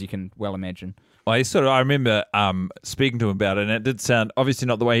Clinton, as you can well imagine. Well, I remember speaking to him about it, and it did sound obviously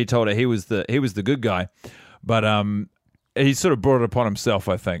not the way he told it. He was the good guy, but he sort of brought it upon himself,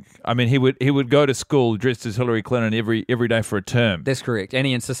 I think. I mean, he would go to school dressed as Hillary Clinton every day for a term. That's correct, and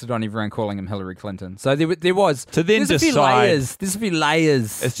he insisted on everyone calling him Hillary Clinton. So there was To then there's a few decide- layers. There's a few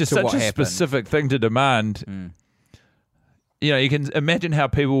layers. It's just to such what a happened. specific thing to demand. You can imagine how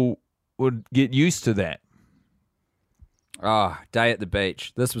people would get used to that. Oh, day at the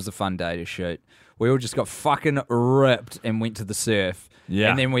beach. This was a fun day to shoot. We all just got fucking ripped and went to the surf. Yeah.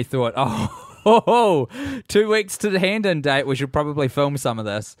 And then we thought, oh, 2 weeks to the hand-in date. We should probably film some of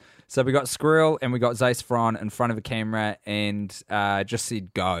this. So we got Squirrel and we got Zace Fron in front of a camera and just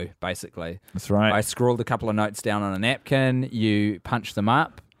said go, basically. That's right. I scrawled a couple of notes down on a napkin. You punched them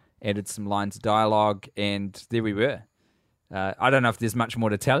up, added some lines of dialogue, and there we were. I don't know if there's much more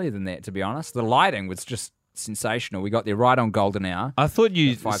to tell you than that, to be honest. The lighting was just sensational. We got there right on golden hour. I thought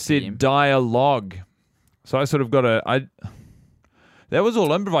you At 5 said PM. dialogue, so I sort of got that was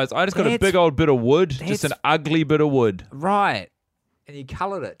all improvised. I just got a That's- big old bit of wood, just an that's- ugly bit of wood. Right. And you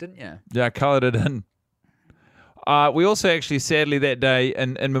coloured it, didn't you? Yeah, I coloured it in. We also actually, sadly, that day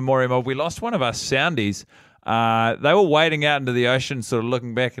in memoriam of, we lost one of our soundies. They were wading out into the ocean, sort of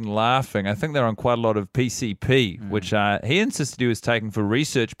looking back and laughing. I think they're on quite a lot of PCP, which he insisted he was taking for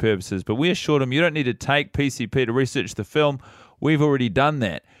research purposes. But we assured him, you don't need to take PCP to research the film. We've already done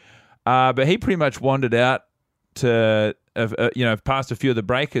that. But he pretty much wandered out to, past a few of the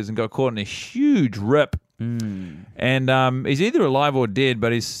breakers and got caught in a huge rip. And he's either alive or dead,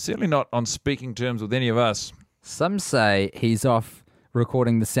 but he's certainly not on speaking terms with any of us. Some say he's off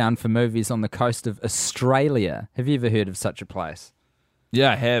recording the sound for movies on the coast of Australia. Have you ever heard of such a place?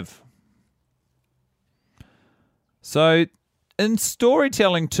 Yeah, I have. So, in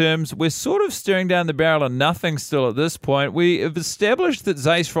storytelling terms, we're sort of staring down the barrel of nothing still at this point. We have established that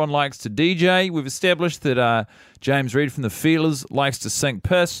Zace Fron likes to DJ. We've established that James Reed from the Feelers likes to sink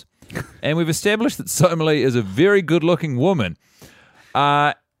piss. And we've established that Somali is a very good-looking woman.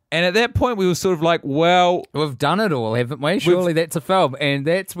 And at that point, we were sort of like, well... We've done it all, haven't we? Surely that's a film. And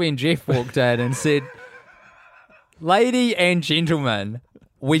that's when Jeff walked in and said, lady and gentlemen,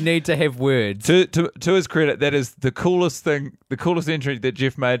 we need to have words. To his credit, that is the coolest thing, the coolest entry that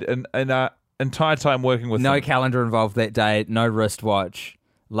Jeff made in our entire time working with No him. calendar involved that day, no wristwatch.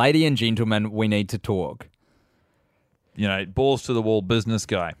 Lady and gentlemen, we need to talk. Balls to the wall business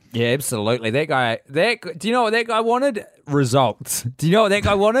guy. Yeah, absolutely. Do you know what that guy wanted? Results. Do you know what that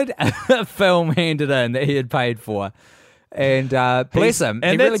guy wanted? A film handed in that he had paid for. And bless him.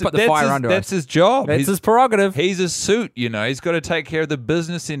 He really put the fire under us. That's his job. That's his prerogative. He's a suit, He's got to take care of the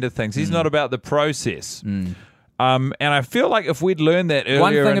business end of things. He's not about the process. And I feel like if we'd learned that earlier...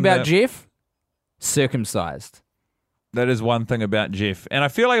 One thing in about Jeff, circumcised. That is one thing about Jeff. And I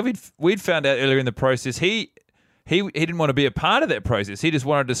feel like if we'd found out earlier in the process, he didn't want to be a part of that process. He just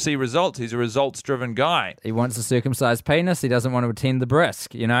wanted to see results. He's a results-driven guy. He wants a circumcised penis. He doesn't want to attend the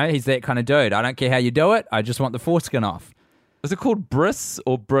brisk. He's that kind of dude. I don't care how you do it. I just want the foreskin off. Is it called bris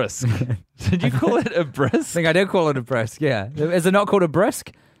or brisk? Did you call it a I brisk? think I did call it a brisk, yeah. Is it not called a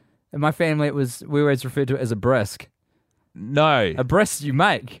brisk? In my family, we always referred to it as a brisk. No. A brisk you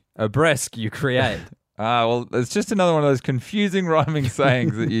make. A brisk you create. Well, it's just another one of those confusing rhyming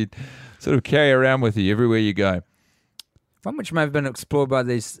sayings that you sort of carry around with you everywhere you go. One which may have been explored by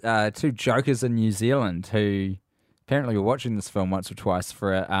these two jokers in New Zealand who apparently were watching this film once or twice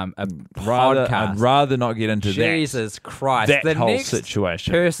for a podcast. I'd rather not get into Jesus Christ. that The whole next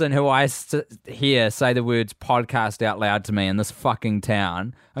situation. person who I hear say the words podcast out loud to me in this fucking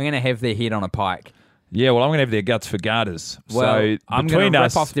town, I'm going to have their head on a pike. Yeah, well, I'm going to have their guts for garters. Well, so I'm between going to rip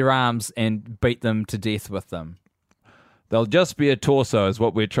us, off their arms and beat them to death with them. they'll just be a torso is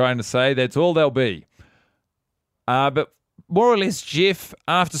what we're trying to say. That's all they'll be. But more or less, Jeff,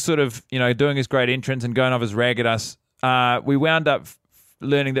 after sort of, doing his great entrance and going off his rag at us, we wound up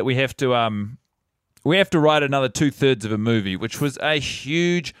learning that we have to write another 2/3 of a movie, which was a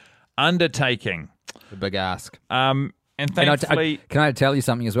huge undertaking. A big ask. And thankfully, Can I tell you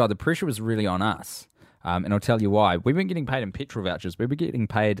something as well? The pressure was really on us. And I'll tell you why. We weren't getting paid in petrol vouchers. We were getting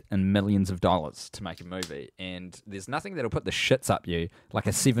paid in millions of dollars to make a movie. And there's nothing that'll put the shits up you like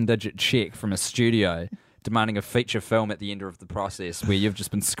a 7-digit check from a studio demanding a feature film at the end of the process where you've just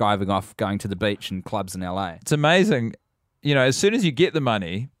been skiving off going to the beach and clubs in LA. it's amazing. As soon as you get the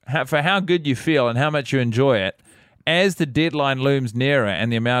money, for how good you feel and how much you enjoy it, as the deadline looms nearer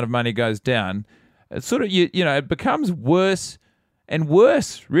and the amount of money goes down, it's sort of, it becomes worse and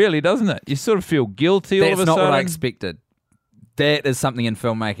worse, really, doesn't it? You sort of feel guilty all of a sudden. That's not what I expected. That is something in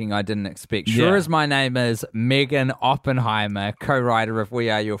filmmaking I didn't expect. Sure as my name is Megan Oppenheimer, co-writer of We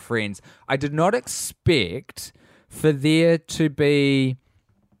Are Your Friends, I did not expect for there to be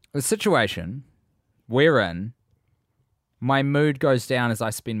a situation wherein my mood goes down as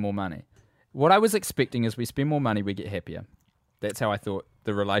I spend more money. What I was expecting is we spend more money, we get happier. That's how I thought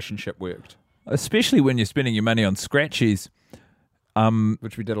the relationship worked. Especially when you're spending your money on scratchies.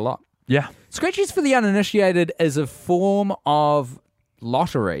 Which we did a lot. Yeah. Scratchies for the uninitiated is a form of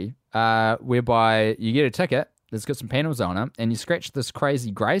lottery whereby you get a ticket that's got some panels on it and you scratch this crazy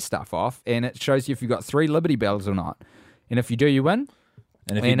grey stuff off and it shows you if you've got 3 Liberty Bells or not. And if you do, you win.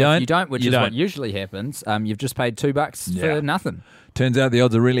 And if you don't, which is what usually happens, you've just paid $2 for nothing. Turns out the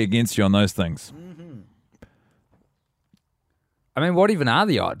odds are really against you on those things. I mean, what even are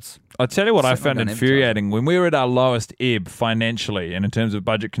the odds? I'll tell you what I Certainly found don't infuriating. When we were at our lowest ebb financially and in terms of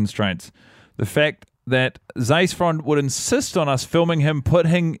budget constraints, the fact that Zeisfrond would insist on us filming him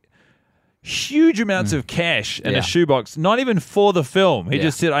putting huge amounts of cash in a shoebox, not even for the film. He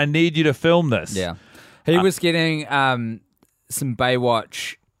just said, I need you to film this. Yeah. He was getting some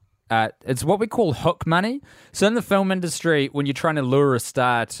Baywatch. It's what we call hook money. So in the film industry, when you're trying to lure a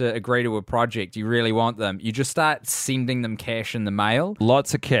star to agree to a project, you really want them, you just start sending them cash in the mail.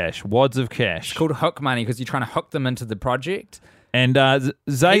 Lots of cash, wads of cash. It's called hook money because you're trying to hook them into the project. And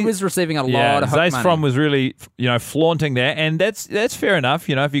he was receiving a lot of hook money. Zeisfrond was really, flaunting that, and that's fair enough.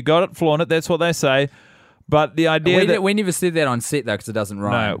 If you got it, flaunt it. That's what they say. But the idea we never said that on set though, because it doesn't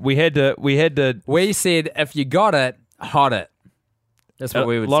rhyme. No, we had to. We said if you got it, hot it. That's what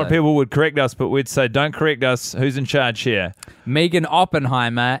we would say. A lot of people would correct us, but we'd say, don't correct us. Who's in charge here? Megan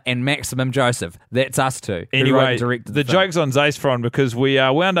Oppenheimer and Maximum Joseph. That's us two. Anyway, the joke's on Zeisfrond because we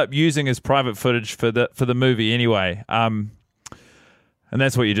wound up using his private footage for the movie anyway. And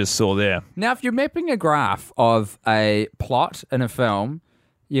that's what you just saw there. Now, if you're mapping a graph of a plot in a film,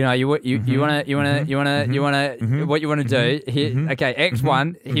 what you want to do here. Okay, Act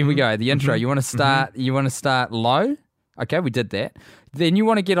 1. Here we go. The intro. You want to start low. Okay, we did that. Then you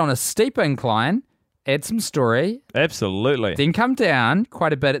want to get on a steep incline, add some story. Absolutely. Then come down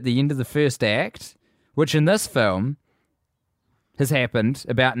quite a bit at the end of the first act, which in this film has happened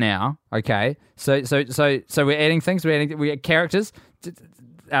about now. Okay, so we're adding things. We add characters,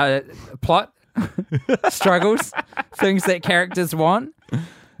 plot, struggles, things that characters want.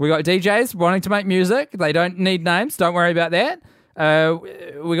 We got DJs wanting to make music. They don't need names. Don't worry about that.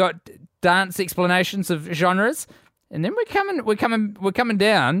 We got dance explanations of genres. And then we're coming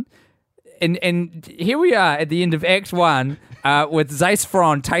down, and here we are at the end of Act 1 with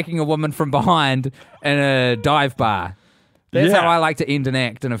Zeisfrond taking a woman from behind in a dive bar. That's how I like to end an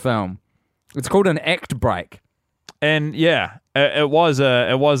act in a film. It's called an act break. And it was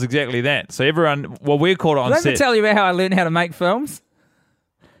exactly that. So everyone, we called it on set. Let me tell you about how I learned how to make films.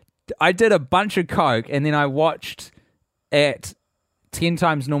 I did a bunch of coke, and then I watched at 10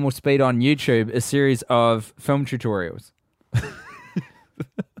 times normal speed on YouTube a series of film tutorials.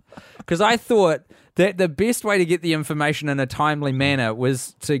 Because I thought that the best way to get the information in a timely manner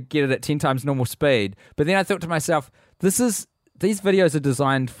was to get it at 10 times normal speed. But then I thought to myself, these videos are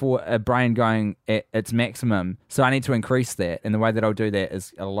designed for a brain going at its maximum, so I need to increase that. And the way that I'll do that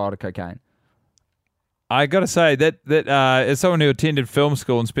is a lot of cocaine. I got to say that as someone who attended film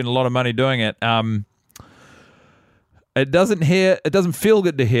school and spent a lot of money doing it, it doesn't feel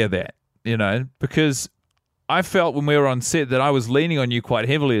good to hear that, because I felt when we were on set that I was leaning on you quite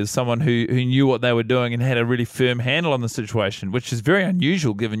heavily as someone who knew what they were doing and had a really firm handle on the situation, which is very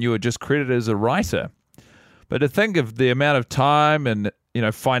unusual given you were just credited as a writer. But to think of the amount of time and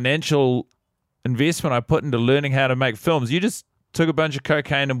financial investment I put into learning how to make films, you just took a bunch of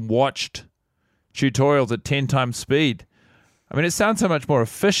cocaine and watched tutorials at 10 times speed. I mean, it sounds so much more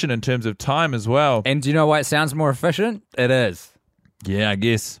efficient in terms of time as well. And do you know why it sounds more efficient? It is. Yeah, I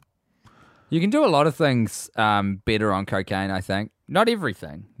guess. You can do a lot of things better on cocaine, I think. Not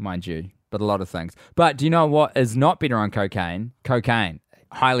everything, mind you, but a lot of things. But do you know what is not better on cocaine? Cocaine.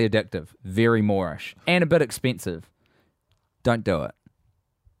 highly addictive, very Moorish, and a bit expensive. Don't do it.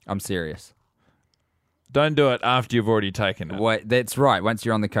 I'm serious. Don't do it after you've already taken it. Wait, that's right. Once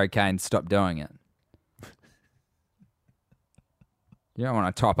you're on the cocaine, stop doing it. You don't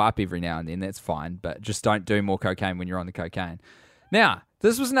want to top up every now and then, that's fine, but just don't do more cocaine when you're on the cocaine. Now,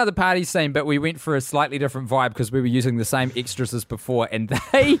 this was another party scene, but we went for a slightly different vibe because we were using the same extras as before, and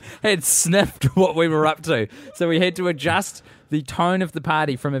they had sniffed what we were up to. So we had to adjust the tone of the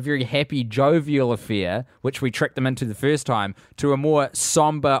party from a very happy, jovial affair, which we tricked them into the first time, to a more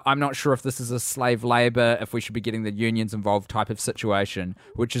somber, I'm not sure if this is a slave labor, if we should be getting the unions involved type of situation,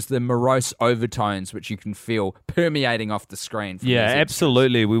 which is the morose overtones which you can feel permeating off the screen. Yeah,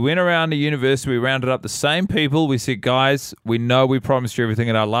 absolutely. We went around the university, we rounded up the same people. We said, guys, we know we promised you everything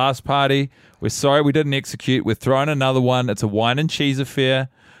at our last party. We're sorry we didn't execute. We're throwing another one. It's a wine and cheese affair.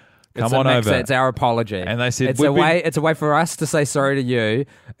 Come on over. It's our apology. And they said, it's a way for us to say sorry to you.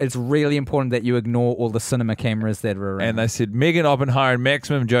 It's really important that you ignore all the cinema cameras that are around. And they said, Megan Oppenheimer and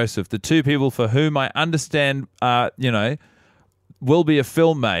Maximum Joseph, the two people for whom I understand, will be a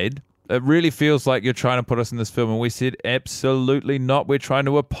film made. It really feels like you're trying to put us in this film. And we said, absolutely not. We're trying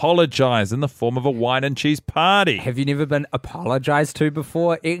to apologize in the form of a wine and cheese party. Have you never been apologized to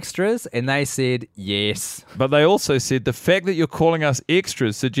before, extras? And they said, yes. But they also said, the fact that you're calling us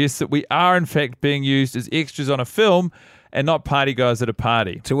extras suggests that we are, in fact, being used as extras on a film and not party guys at a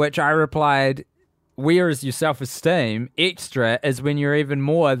party. To which I replied, where is your self-esteem? Extra is when you're even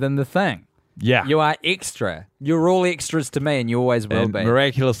more than the thing. Yeah. You are extra. You're all extras to me, and you always will be.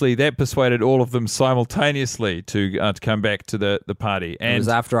 Miraculously, that persuaded all of them simultaneously to come back to the party. And it was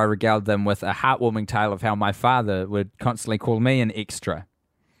after I regaled them with a heartwarming tale of how my father would constantly call me an extra.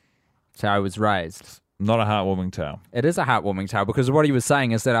 That's how I was raised. Not a heartwarming tale. It is a heartwarming tale because what he was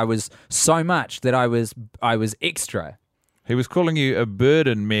saying is that I was so much that I was extra. He was calling you a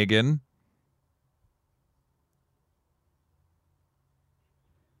burden, Megan.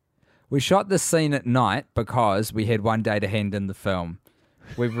 We shot this scene at night because we had one day to hand in the film.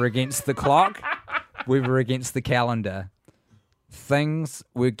 We were against the clock. We were against the calendar. Things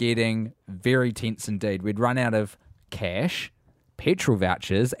were getting very tense indeed. We'd run out of cash, petrol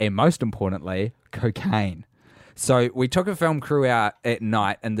vouchers, and most importantly, cocaine. So we took a film crew out at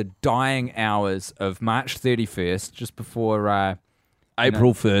night in the dying hours of March 31st, just before...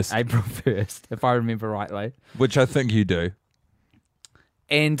 April 1st. April 1st, if I remember rightly. Which I think you do.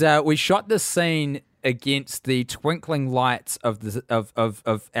 And we shot this scene against the twinkling lights of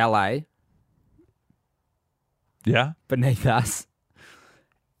LA. Yeah. Beneath us.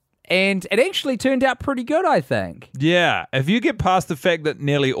 And it actually turned out pretty good, I think. Yeah. If you get past the fact that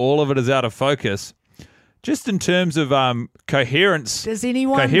nearly all of it is out of focus, just in terms of coherence. Does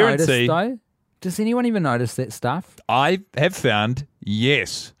anyone notice, though? Does anyone even notice that stuff? I have found,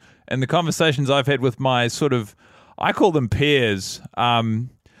 yes. And the conversations I've had with my sort of, I call them peers. They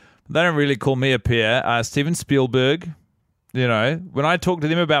don't really call me a peer. Steven Spielberg, when I talk to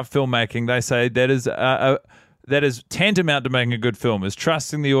them about filmmaking, they say that is tantamount to making a good film, is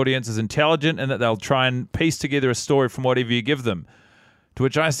trusting the audience is intelligent and that they'll try and piece together a story from whatever you give them. To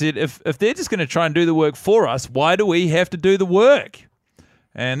which I said, if they're just going to try and do the work for us, why do we have to do the work?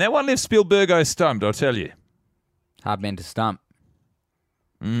 And that one left Spielberg stumped, I'll tell you. Hard man to stump.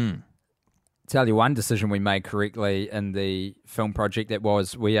 Tell you one decision we made correctly in the film project that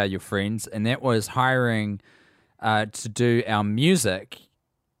was We Are Your Friends, and that was hiring to do our music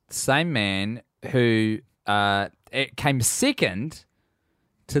the same man who came second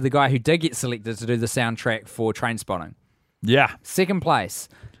to the guy who did get selected to do the soundtrack for Trainspotting. Yeah. Second place.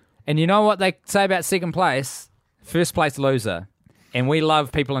 And you know what they say about second place? First place loser. And we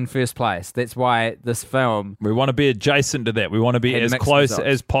love people in first place. That's why this film... We want to be adjacent to that. We want to be as close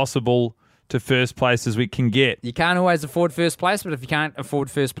as possible to first place as we can get. You can't always afford first place, but if you can't afford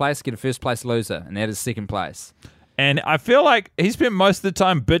first place, get a first place loser, and that is second place. And I feel like he spent most of the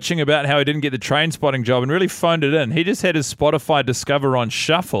time bitching about how he didn't get the Trainspotting job and really phoned it in. He just had his Spotify Discover on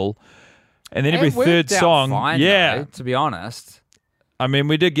shuffle, and then every third song... Fine, though, to be honest. I mean,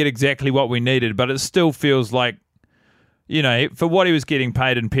 we did get exactly what we needed, but it still feels like, for what he was getting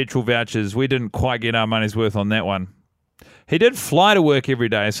paid in petrol vouchers, we didn't quite get our money's worth on that one. He did fly to work every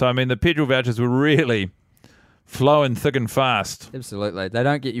day, so, I mean, the petrol vouchers were really flowing thick and fast. Absolutely. They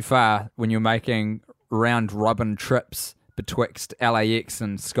don't get you far when you're making round-robin trips betwixt LAX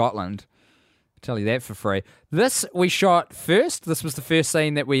and Scotland. I'll tell you that for free. This we shot first. This was the first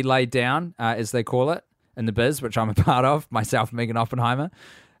scene that we laid down, as they call it, in the biz, which I'm a part of, myself, Megan Oppenheimer.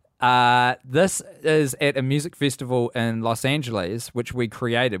 This is at a music festival in Los Angeles, which we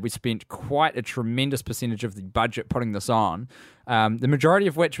created. We spent quite a tremendous percentage of the budget putting this on, the majority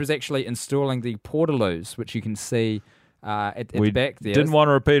of which was actually installing the portaloos, which you can see at the back there. Didn't want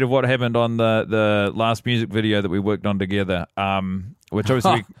to repeat of what happened on the last music video that we worked on together, which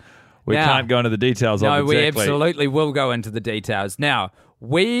obviously we can't go into the details of exactly. No, we absolutely will go into the details. Now,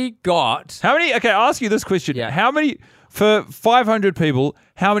 we got... How many... Okay, I'll ask you this question. Yeah. How many... For 500 people,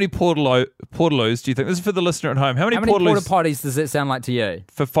 how many portaloos do you think? This is for the listener at home. How many porta portaloos potties does that sound like to you?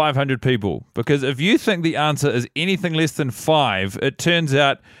 for 500 people? Because if you think the answer is anything less than 5, it turns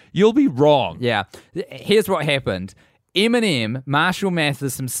out you'll be wrong. Yeah. Here's what happened. Eminem, Marshall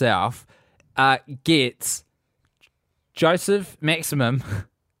Mathers himself, gets Joseph Maximum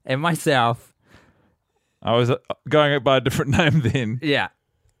and myself. I was going by a different name then. Yeah.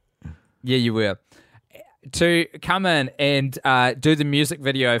 Yeah, you were. To come in and do the music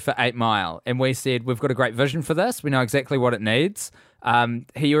video for 8 Mile. And we said, we've got a great vision for this. We know exactly what it needs.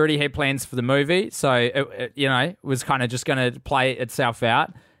 He already had plans for the movie, so it was kind of just going to play itself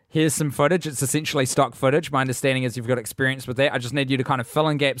out. Here's some footage. It's essentially stock footage. My understanding is you've got experience with that. I just need you to kind of fill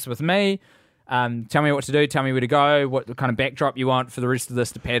in gaps with me. Tell me what to do. Tell me where to go. What kind of backdrop you want for the rest of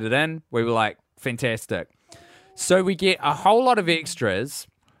this to pad it in. We were like, fantastic. So we get a whole lot of extras.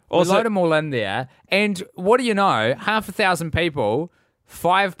 Also, we load them all in there, and what do you know? 500,000 people,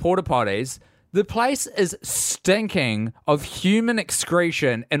 5 porta potties. The place is stinking of human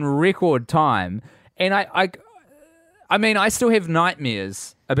excretion in record time, and I mean, I still have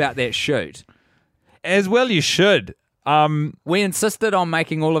nightmares about that shoot. As well you should. We insisted on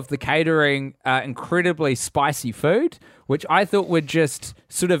making all of the catering incredibly spicy food, which I thought would just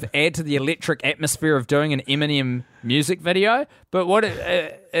sort of add to the electric atmosphere of doing an Eminem music video. But what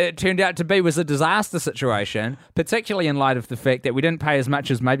it turned out to be was a disaster situation, particularly in light of the fact that we didn't pay as much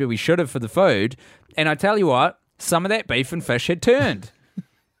as maybe we should have for the food. And I tell you what, some of that beef and fish had turned.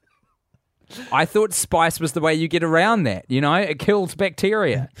 I thought spice was the way you get around that. You know, it kills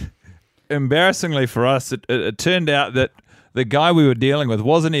bacteria. Embarrassingly for us, it turned out that the guy we were dealing with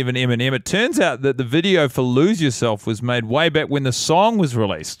wasn't even Eminem. It turns out that the video for Lose Yourself was made way back when the song was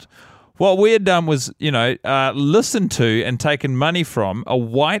released. What we had done was, listened to and taken money from a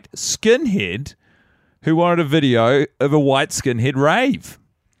white skinhead who wanted a video of a white skinhead rave.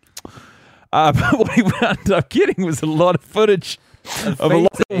 But what he wound up getting was a lot of footage of a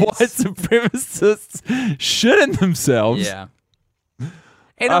lot of white supremacists shitting themselves. Yeah.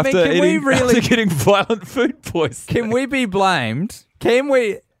 And I mean, after getting violent food poisoning? Can we be blamed?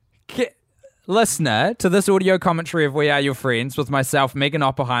 Listener to this audio commentary of We Are Your Friends with myself, Megan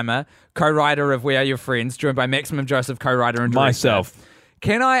Oppenheimer, co-writer of We Are Your Friends, joined by Maximum Joseph, co-writer and director. Myself.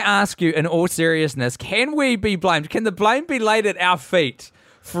 Can I ask you, in all seriousness, can we be blamed? Can the blame be laid at our feet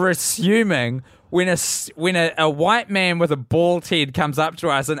for assuming when a white man with a bald head comes up to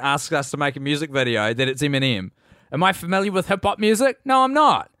us and asks us to make a music video that it's Eminem? Am I familiar with hip-hop music? No, I'm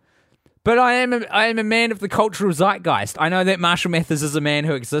not. But I am a man of the cultural zeitgeist. I know that Marshall Mathers is a man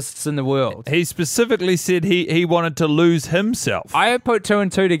who exists in the world. He specifically said he wanted to lose himself. I put 2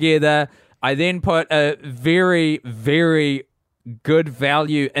 and 2 together. I then put a very, very good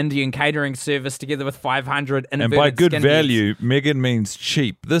value Indian catering service together with 500 and by good value, Megan means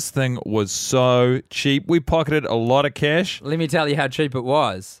cheap. This thing was so cheap. We pocketed a lot of cash. Let me tell you how cheap it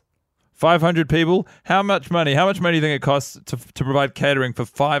was. 500 people. How much money? How much money do you think it costs to provide catering for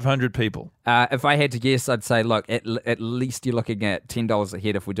 500 people? If I had to guess, I'd say, look, at least you're looking at $10 a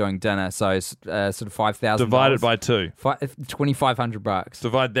head if we're doing dinner. So sort of $5,000. Divide it by 2. $2,500.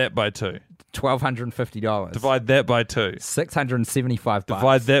 Divide that by 2. $1,250. Divide that by 2. $675.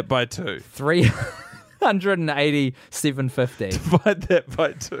 Divide that by 2. $387.50. Divide that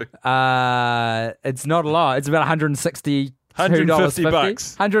by 2. It's not a lot. It's about $150.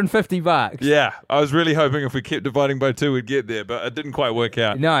 $150. Yeah, I was really hoping if we kept dividing by 2 we'd get there, but it didn't quite work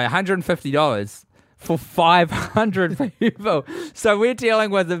out. No, $150 for 500 people. So we're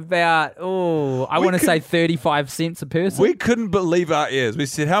dealing with about, I want to say 35 cents a person. We couldn't believe our ears. We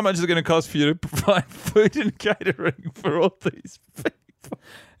said, how much is it going to cost for you to provide food and catering for all these people?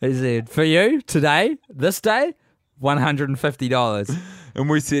 He said, for you, today, this day, $150. And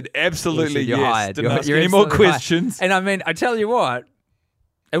we said, absolutely you're yes. Hired. Didn't ask any more questions. Hired. And I mean, I tell you what,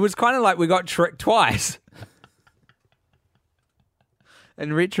 it was kind of like we got tricked twice.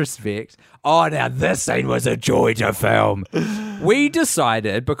 In retrospect, now this scene was a joy to film. We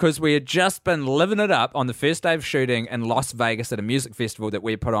decided, because we had just been living it up on the first day of shooting in Las Vegas at a music festival that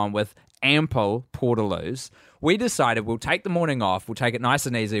we put on with ample portaloos, we decided we'll take the morning off, we'll take it nice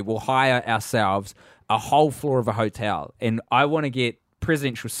and easy, we'll hire ourselves a whole floor of a hotel. And I want to get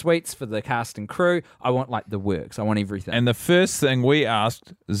presidential suites for the cast and crew. I want like the works. I want everything. And the first thing we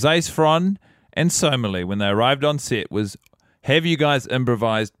asked Zace and Somali when they arrived on set was, have you guys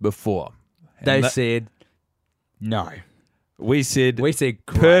improvised before? They said no. We said great.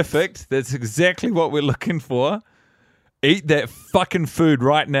 Perfect. That's exactly what we're looking for. Eat that fucking food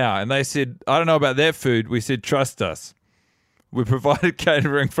right now. And they said, I don't know about that food. We said, trust us. We provided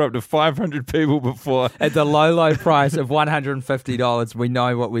catering for up to 500 people before. At the low price of $150. We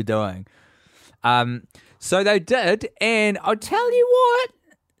know what we're doing. So they did. And I'll tell you what,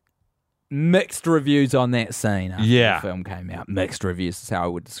 mixed reviews on that scene after the film came out. Mixed reviews is how I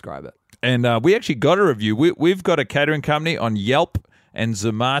would describe it. And we actually got a review. We've got a catering company on Yelp and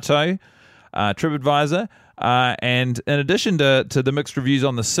Zomato, TripAdvisor. And in addition to the mixed reviews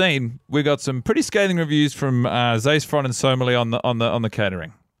on the scene, we got some pretty scathing reviews from Zace and Somali on the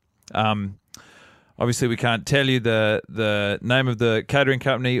catering. Obviously, we can't tell you the name of the catering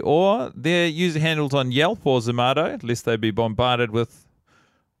company or their user handles on Yelp or Zomato, lest they be bombarded with.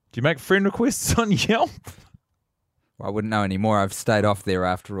 Do you make friend requests on Yelp? Well, I wouldn't know anymore. I've stayed off there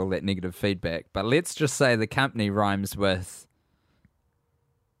after all that negative feedback. But let's just say the company rhymes with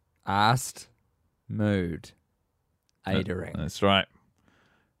asked. Mood. Adering. That's right.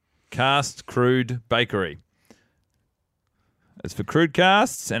 Cast Crude Bakery. It's for crude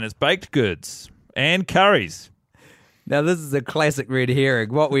casts and it's baked goods and curries. Now, this is a classic red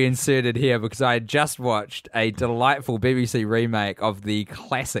herring, what we inserted here, because I had just watched a delightful BBC remake of the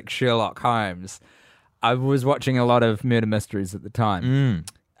classic Sherlock Holmes. I was watching a lot of murder mysteries at the time.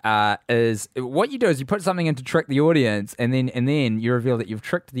 Is what you do is you put something in to trick the audience, and then you reveal that you've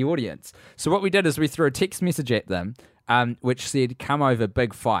tricked the audience. So what we did is we threw a text message at them, which said, "Come over,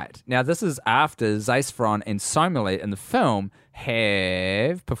 big fight." Now this is after Zace and Somali in the film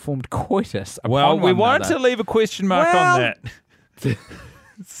have performed coitus. Well, we wanted to leave a question mark on that.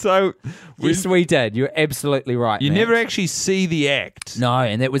 So yes, we did. You're absolutely right. You Matt. never actually see the act. No,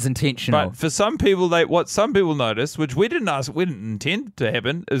 and that was intentional. But for some people, what some people notice, which we didn't intend to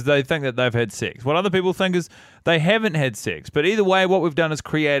happen, is they think that they've had sex. What other people think is they haven't had sex. But either way, what we've done is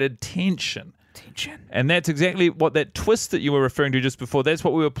created tension. And that's exactly what that twist that you were referring to just before, that's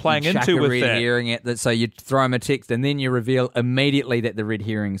what we were playing into with red that. Herring at that. So you throw them a text and then you reveal immediately that the red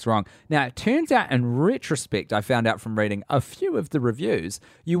herring's wrong. Now, it turns out in retrospect, I found out from reading a few of the reviews,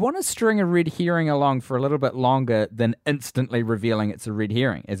 you want to string a red herring along for a little bit longer than instantly revealing it's a red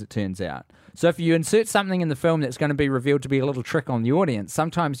herring, as it turns out. So if you insert something in the film that's going to be revealed to be a little trick on the audience,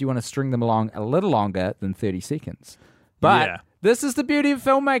 sometimes you want to string them along a little longer than 30 seconds. But... yeah. This is the beauty of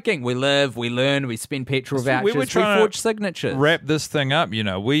filmmaking. We live, we learn, we spend petrol vouchers, we forge signatures. Wrap this thing up, you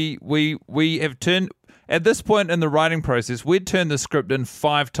know. We have turned, at this point in the writing process, we'd turned the script in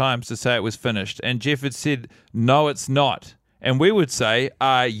 5 times to say it was finished. And Jeff had said, no, it's not. And we would say,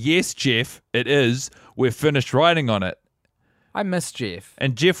 yes, Jeff, it is. We're finished writing on it. I miss Jeff.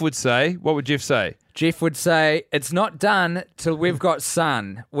 And Jeff would say, what would Jeff say? Jeff would say, it's not done till we've got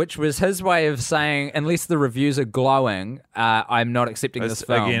sun, which was his way of saying, unless the reviews are glowing, I'm not accepting this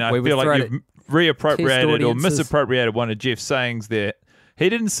film. Again, I feel like you've reappropriated or misappropriated one of Jeff's sayings there. He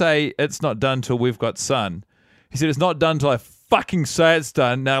didn't say, it's not done till we've got sun. He said, it's not done till I fucking say it's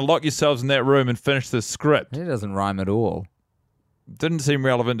done. Now lock yourselves in that room and finish the script. It doesn't rhyme at all. Didn't seem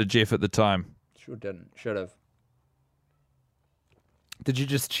relevant to Jeff at the time. Sure didn't. Should have. Did you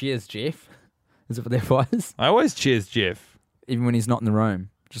just cheers Jeff? Is that what that was? I always cheers Jeff. Even when he's not in the room.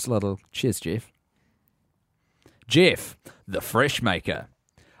 Just a little cheers, Jeff. Jeff, the fresh maker.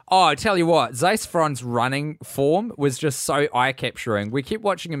 Oh, I tell you what, Zace running form was just so eye-capturing. We kept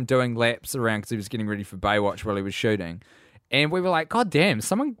watching him doing laps around because he was getting ready for Baywatch while he was shooting. And we were like, God damn,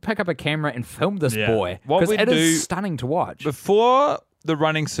 someone pick up a camera and film this boy. Because it is stunning to watch. Before the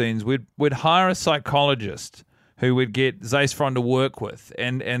running scenes, we'd hire a psychologist who would get Zace to work with.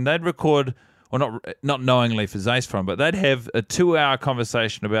 And they'd record... Well, not knowingly for Zace, but they'd have a 2-hour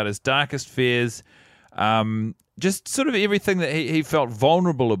conversation about his darkest fears, just sort of everything that he felt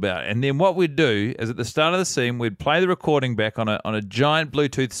vulnerable about. And then what we'd do is at the start of the scene, we'd play the recording back on a giant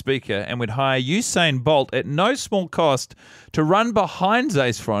Bluetooth speaker, and we'd hire Usain Bolt at no small cost to run behind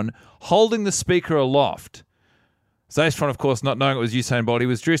Zace, holding the speaker aloft. Zace, of course, not knowing it was Usain Bolt, he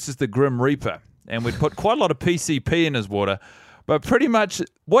was dressed as the Grim Reaper, and we'd put quite a lot of PCP in his water. But pretty much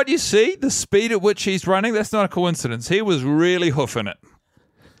what you see, the speed at which he's running, that's not a coincidence. He was really hoofing it.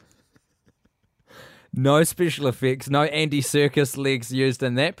 No special effects, no Andy Serkis legs used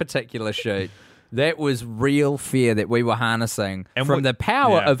in that particular shoot. That was real fear that we were harnessing from the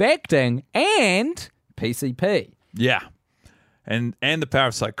power of acting and PCP. Yeah. and the power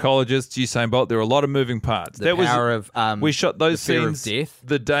of psychologists, Usain Bolt. There were a lot of moving parts. The power of we shot those the fear of scenes death.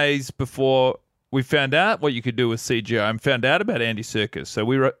 the days before we found out what you could do with CGI and found out about Andy Serkis. So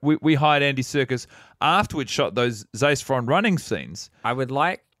we hired Andy Serkis after we'd shot those Zac Efron running scenes. I would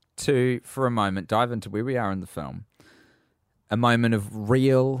like to, for a moment, dive into where we are in the film. A moment of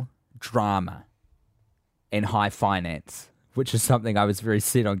real drama and high finance, which is something I was very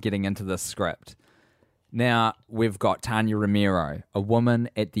set on getting into this script. Now, we've got Tanya Romero, a woman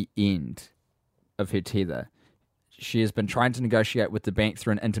at the end of her tether. She has been trying to negotiate with the bank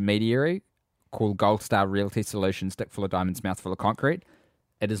through an intermediary called Gold Star Realty Solutions, stick full of diamonds, mouth full of concrete.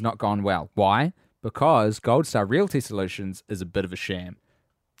 It has not gone well. Why? Because Gold Star Realty Solutions is a bit of a sham.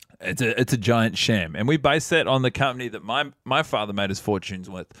 It's a giant sham, and we base that on the company that my father made his fortunes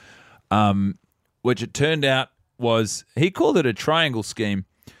with, which it turned out was, he called it a triangle scheme,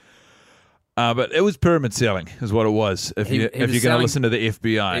 but it was pyramid selling is what it was. If you're going to listen to the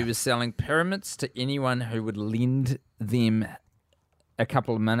FBI, he was selling pyramids to anyone who would lend them a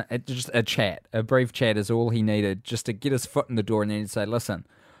couple of minutes, just a brief chat is all he needed, just to get his foot in the door, and then he'd say, "Listen,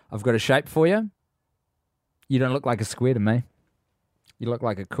 I've got a shape for you. You don't look like a square to me. You look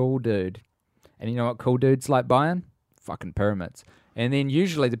like a cool dude. And you know what cool dudes like buying? Fucking pyramids." And then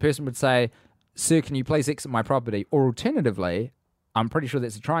usually the person would say, "Sir, can you please exit my property?" Or alternatively, "I'm pretty sure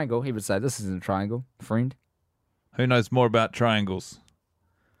that's a triangle." He would say, "This isn't a triangle, friend." Who knows more about triangles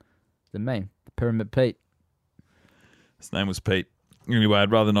Than me, Pyramid Pete. His name was Pete. Anyway,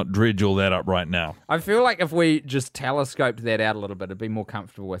 I'd rather not dredge all that up right now. I feel like if we just telescoped that out a little bit, it'd be more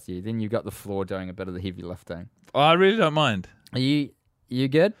comfortable with you. Then you've got the floor doing a bit of the heavy lifting. Oh, I really don't mind. Are you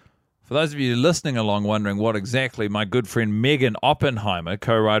good? For those of you listening along wondering what exactly my good friend Megan Oppenheimer,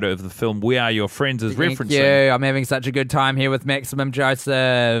 co-writer of the film We Are Your Friends, is referencing. Thank you. I'm having such a good time here with Maximum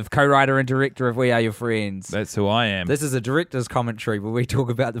Joseph, co-writer and director of We Are Your Friends. That's who I am. This is a director's commentary where we talk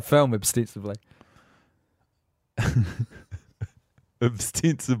about the film extensively.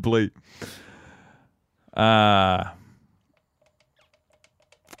 Ostensibly.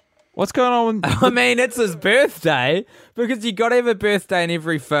 What's going on? I mean, it's his birthday, because you got to have a birthday in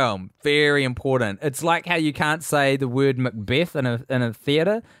every film. Very important. It's like how you can't say the word Macbeth in a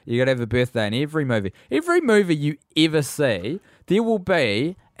theatre. You got to have a birthday in every movie. Every movie you ever see, there will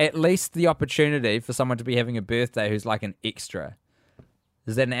be at least the opportunity for someone to be having a birthday who's like an extra.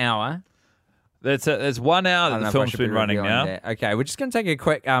 Is that an hour? That's 1 hour that the film's been running now. That. Okay, we're just going to take a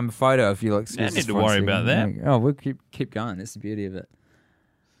quick photo if you'll excuse us. You don't need to worry about that. Oh, we'll keep going. That's the beauty of it.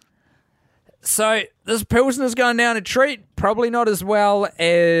 So, this Pilsner's going down a treat. Probably not as well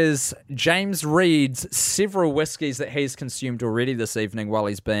as James Reed's several whiskies that he's consumed already this evening while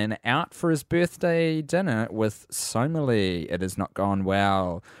he's been out for his birthday dinner with Somali. It has not gone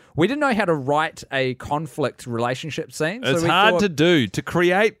well. We didn't know how to write a conflict relationship scene. It's hard to do. To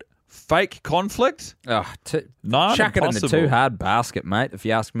create fake conflict? Chuck impossible. it in the too hard basket, mate, if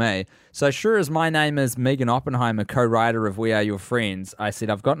you ask me. So sure as my name is Megan Oppenheimer, co-writer of We Are Your Friends, I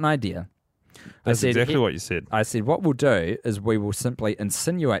said, I've got an idea. That's exactly what you said. I said, what we'll do is we will simply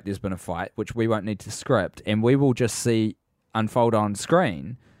insinuate there's been a fight, which we won't need to script, and we will just see unfold on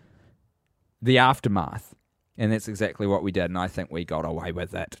screen the aftermath. And that's exactly what we did, and I think we got away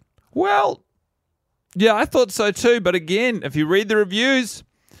with it. Well, yeah, I thought so too. But again, if you read the reviews,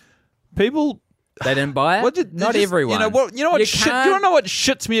 people... They didn't buy it? Not everyone. You know what? Do you want to know what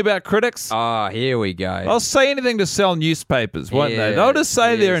shits me about critics? Oh, here we go. I'll say anything to sell newspapers, won't they? They'll just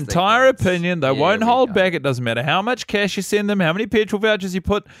say their entire opinion. They won't hold back. It doesn't matter how much cash you send them, how many petrol vouchers you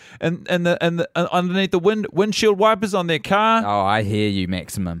put and underneath the windshield wipers on their car. Oh, I hear you,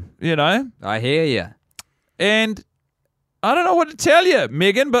 Maximum. You know? I hear you. And I don't know what to tell you,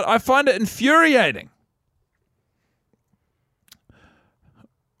 Megan, but I find it infuriating.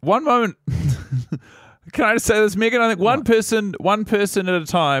 One moment... Can I just say this, Megan? I think one person at a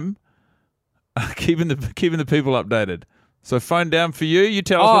time, keeping the people updated. So phone down for you. You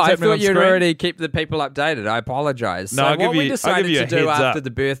tell us what's happening on screen. I thought you'd already keep the people updated. I apologise. No, so what we decided to do after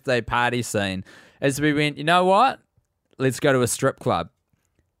the birthday party scene is we went, you know what? Let's go to a strip club.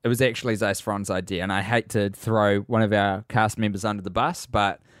 It was actually Zac Efron's idea, and I hate to throw one of our cast members under the bus,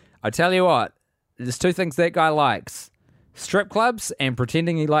 but I tell you what, there's two things that guy likes. Strip clubs and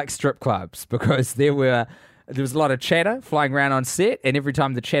pretending he likes strip clubs, because there was a lot of chatter flying around on set, and every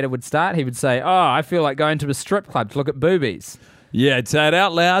time the chatter would start, he would say, "Oh, I feel like going to a strip club to look at boobies." Yeah, he'd say it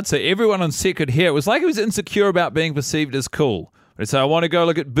out loud so everyone on set could hear. It was like he was insecure about being perceived as cool. He'd say, "I want to go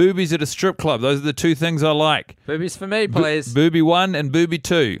look at boobies at a strip club. Those are the two things I like. Boobies for me, please." Boobie 1 and Boobie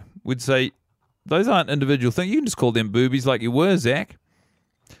 2. We'd say, those aren't individual things. You can just call them boobies like you were, Zach.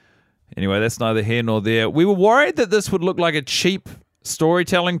 Anyway, that's neither here nor there. We were worried that this would look like a cheap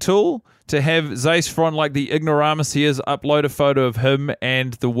storytelling tool to have Zace Fron, like the ignoramus he is, upload a photo of him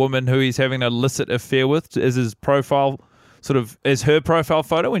and the woman who he's having an illicit affair with as his profile, sort of as her profile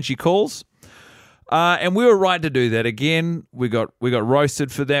photo when she calls. And we were right to do that. Again, we got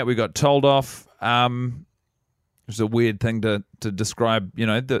roasted for that. We got told off. It's a weird thing to describe. You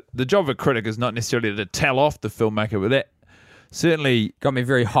know, the job of a critic is not necessarily to tell off the filmmaker, but that certainly Got me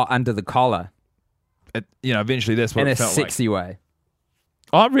very hot under the collar eventually that's what in it a felt sexy way. like.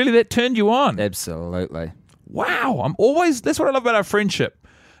 Oh, really? That turned you on? Absolutely. Wow. That's what I love about our friendship,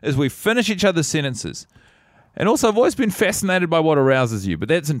 is we finish each other's sentences. And also, I've always been fascinated by what arouses you, but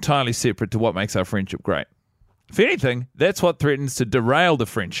that's entirely separate to what makes our friendship great. If anything, that's what threatens to derail the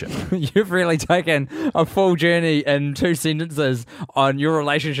friendship. You've really taken a full journey in 2 sentences on your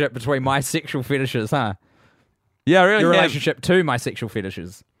relationship between my sexual fetishes, huh? Yeah, I really Your have. relationship to my sexual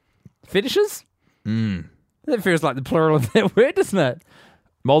fetishes. Fetishes? That feels like the plural of that word, doesn't it?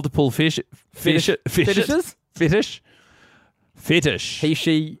 Multiple fetishes? Fetishes? Fetish? He,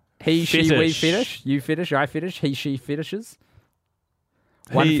 she, we Fetish. fetish. You fetish, I fetish, he, she fetishes.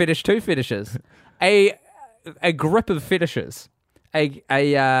 One He- fetish, 2 fetishes. A grip of fetishes.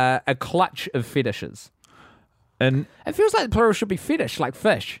 A clutch of fetishes. And It feels like the plural should be fetish, like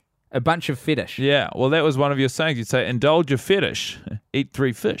fish. A bunch of fetish. yeah, well, that was one of your sayings. You'd say, indulge your fetish, eat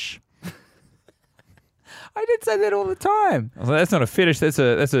 3 fish. I did say that all the time. I was like, that's not a fetish. That's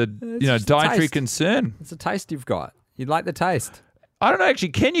a just a dietary taste. concern. It's a taste you've got. You'd like the taste. I don't know, actually.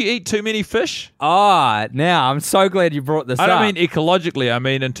 Can you eat too many fish? Ah, now I'm so glad you brought this I up. don't mean ecologically. I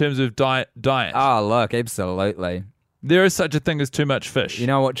mean in terms of diet. Oh, look, absolutely. There is such a thing as too much fish. You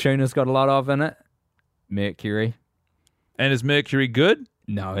know what tuna's got a lot of in it? Mercury. And is mercury good?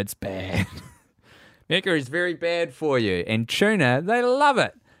 No, it's bad. Mercury's very bad for you. And tuna, they love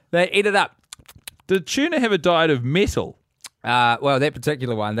it. They eat it up. Did tuna have a diet of metal? Well, that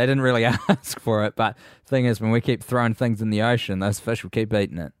particular one, they didn't really ask for it. But the thing is, when we keep throwing things in the ocean, those fish will keep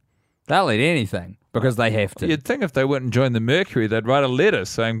eating it. They'll eat anything because they have to. You'd think if they weren't enjoying the mercury, they'd write a letter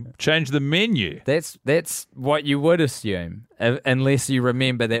saying, change the menu. That's what you would assume, unless you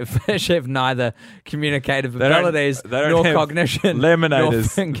remember that fish have neither communicative They don't- abilities they don't nor have cognition nor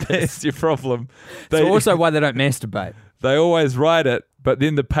Laminators. fingers. That's your problem. It's also why they don't masturbate. They always write it, but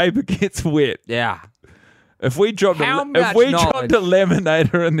then the paper gets wet. Yeah. If we dropped a How much dropped a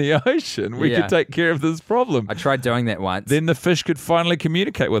laminator in the ocean, we Yeah. could take care of this problem. I tried doing that once. Then the fish could finally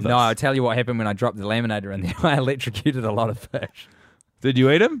communicate with No, us. I'll tell you what happened when I dropped the laminator in there. I electrocuted a lot of fish. Did you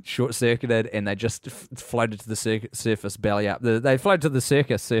eat them? Short-circuited, and they just floated to the surface, belly up. They floated to the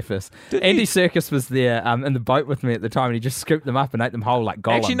circus surface. Did Andy you- Serkis was there in the boat with me at the time, and he just scooped them up and ate them whole like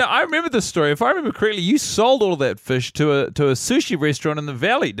Gollum. Actually, no, I remember the story. If I remember correctly, you sold all of that fish to a sushi restaurant in the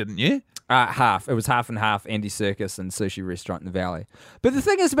valley, didn't you? Half. It was half and half, Andy Serkis and sushi restaurant in the valley. But the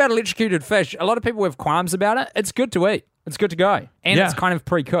thing is about electrocuted fish, a lot of people have qualms about it. It's good to eat. It's good to go. And Yeah. it's kind of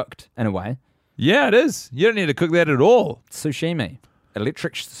pre-cooked in a way. Yeah, it is. You don't need to cook that at all. Sashimi.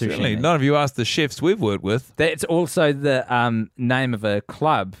 Electric Certainly, sushi. none of you asked the chefs we've worked with. That's also the name of a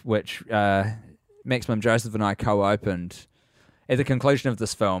club which Maximum Joseph and I co-opened at the conclusion of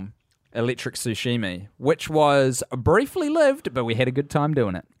this film, Electric Sushimi, which was briefly lived, but we had a good time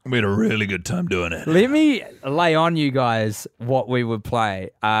doing it. We had a really good time doing it. Let me lay on you guys what we would play.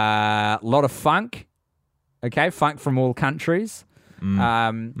 A lot of funk, okay? Funk from all countries.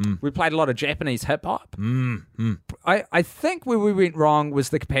 We played a lot of Japanese hip-hop. I think where we went wrong was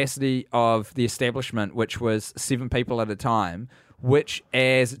the capacity of the establishment, which was 7 people at a time, which,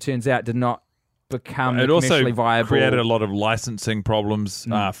 as it turns out, did not become It also commercially viable. created a lot of licensing problems,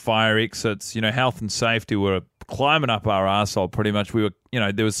 fire exits, health and safety were climbing up our arsehole pretty much. We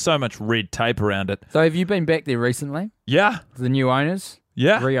were, there was so much red tape around it. So have you been back there recently? Yeah. The new owners?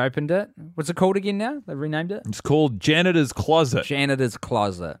 Yeah. Reopened it? What's it called again now? They've renamed it? It's called Janitor's Closet. Janitor's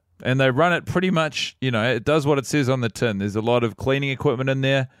Closet. And they run it pretty much, it does what it says on the tin. There's a lot of cleaning equipment in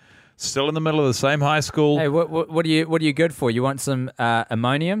there. Still in the middle of the same high school. Hey, what are you good for? You want some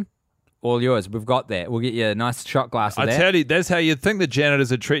ammonium? All yours. We've got that. We'll get you a nice shot glass of I that. tell you, that's how you'd think the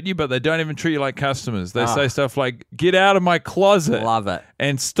janitors are treating you, but they don't even treat you like customers. They say stuff like, get out of my closet. Love it.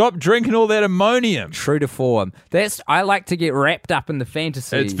 And stop drinking all that ammonium. True to form. I like to get wrapped up in the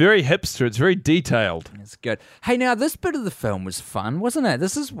fantasy. It's very hipster. It's very detailed. It's good. Hey, now this bit of the film was fun, wasn't it?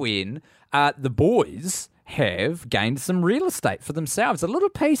 This is when the boys have gained some real estate for themselves, a little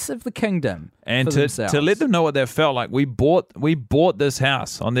piece of the kingdom And for themselves. to let them know what that felt like, we bought this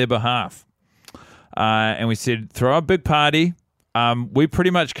house on their behalf. And we said, throw a big party. We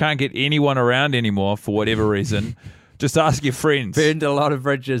pretty much can't get anyone around anymore for whatever reason. Just ask your friends. Burned a lot of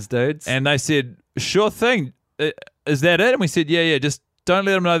bridges, dudes. And they said, sure thing. Is that it? And we said, yeah, just don't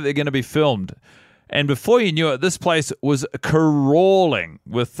let them know that they're going to be filmed. And before you knew it, this place was crawling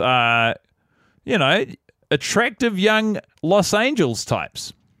with, attractive young Los Angeles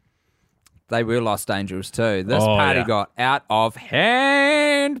types. They were Lost Angels too. This party yeah. got out of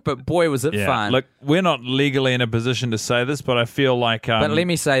hand, but boy, was it fun. Look, we're not legally in a position to say this, but I feel like... but let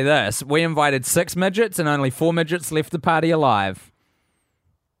me say this. We invited 6 midgets and only 4 midgets left the party alive.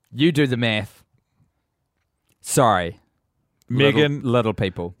 You do the math. Sorry. Megan... Little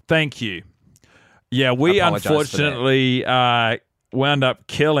people. Thank you. Yeah, we unfortunately wound up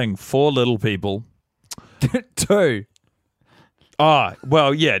killing 4 little people. 2. Oh,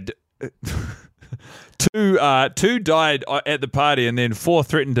 well, yeah... Two died at the party, and then 4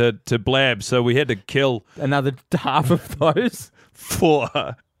 threatened to blab, so we had to kill another half of those.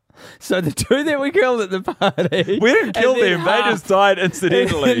 4. So the 2 that we killed at the party, we didn't kill them; they just died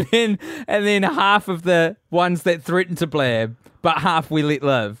incidentally. And then half of the ones that threatened to blab, but half we let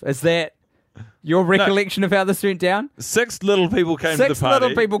live. Is that your recollection of how this went down? 6 little people came to the party. 6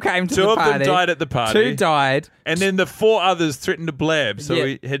 little people came to the 2 party. 2 of them died at the party. 2 died. And then the 4 others threatened to blab, so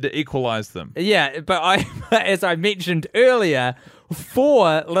we had to equalize them. Yeah, but as I mentioned earlier,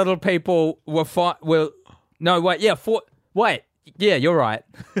 4 little people were 4. Wait, yeah, you're right.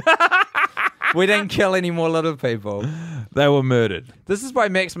 We didn't kill any more little people. They were murdered. This is why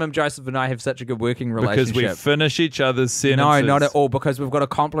Maximum Joseph and I have such a good working relationship. Because we finish each other's sentences. No, not at all. Because we've got a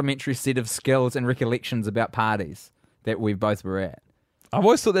complementary set of skills and recollections about parties that we both were at. I've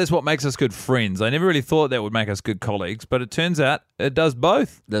always thought that's what makes us good friends. I never really thought that would make us good colleagues, but it turns out it does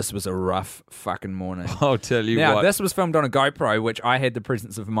both. This was a rough fucking morning. I'll tell you now, what. This was filmed on a GoPro, which I had the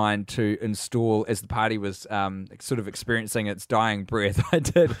presence of mind to install as the party was sort of experiencing its dying breath. I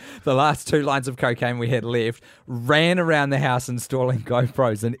did the last 2 lines of cocaine we had left, ran around the house installing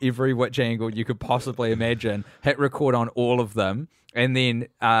GoPros in every which angle you could possibly imagine, hit record on all of them, and then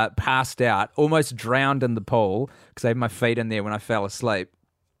passed out, almost drowned in the pool because I had my feet in there when I fell asleep.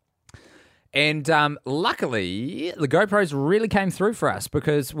 And luckily, the GoPros really came through for us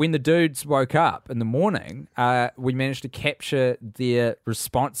because when the dudes woke up in the morning, we managed to capture their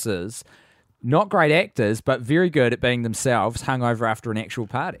responses. Not great actors, but very good at being themselves, hungover after an actual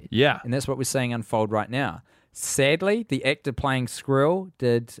party. Yeah. And that's what we're seeing unfold right now. Sadly, the actor playing Skrill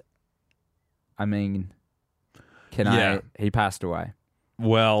he passed away.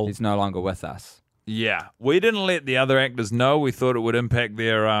 Well, he's no longer with us. Yeah, we didn't let the other actors know. We thought it would impact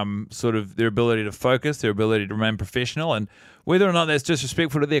their their ability to focus, their ability to remain professional, and whether or not that's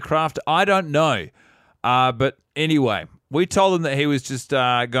disrespectful to their craft, I don't know. But anyway, we told them that he was just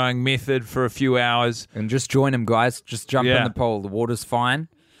going method for a few hours, and just join him, guys. Just jump in the pool. The water's fine.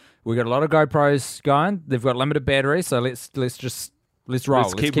 We got a lot of GoPros going. They've got limited battery, so let's roll.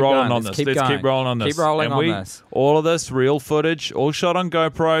 Let's keep rolling on this. Let's keep rolling on this. Keep rolling on this. All of this real footage, all shot on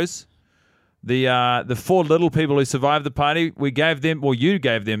GoPros. The 4 little people who survived the party, we gave them, or you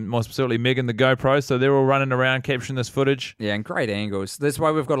gave them, more specifically Megan, the GoPro, so they're all running around capturing this footage. Yeah, and great angles. That's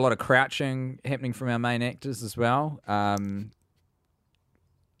why we've got a lot of crouching happening from our main actors as well.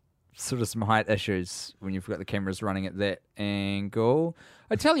 Sort of some height issues when you've got the cameras running at that angle.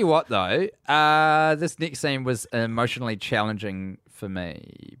 I tell you what, though, this next scene was emotionally challenging for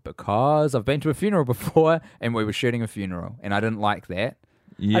me because I've been to a funeral before and we were shooting a funeral, and I didn't like that.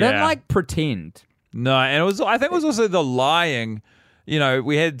 Yeah. I don't like pretend. No, and I think it was also the lying. You know,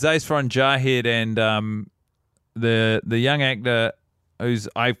 we had Zaisfron Jarhead and the young actor who's,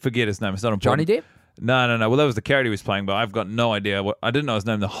 I forget his name. It's not important. Johnny Depp? No. Well, that was the character he was playing, but I've got no idea. I didn't know his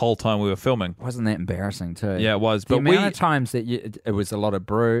name the whole time we were filming. Wasn't that embarrassing too? Yeah, it was. The But amount of times that it was a lot of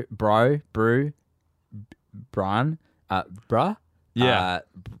bruh,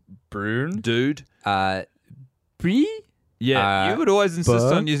 Brune, dude, Bree. Yeah, you would always insist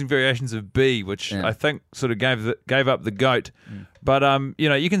on using variations of B, which I think sort of gave up the goat. But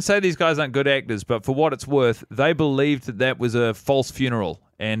you can say these guys aren't good actors, but for what it's worth, they believed that was a false funeral,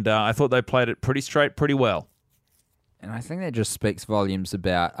 and I thought they played it pretty straight, pretty well. And I think that just speaks volumes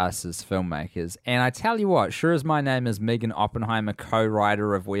about us as filmmakers. And I tell you what, sure as my name is Megan Oppenheimer,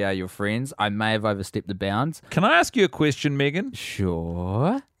 co-writer of We Are Your Friends, I may have overstepped the bounds. Can I ask you a question, Megan?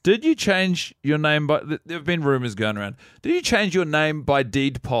 Sure. Did you change your name by... There have been rumours going around. Did you change your name by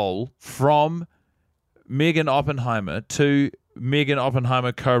deed poll from Megan Oppenheimer to Megan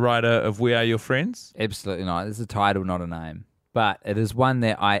Oppenheimer, co-writer of We Are Your Friends? Absolutely not. It's a title, not a name. But it is one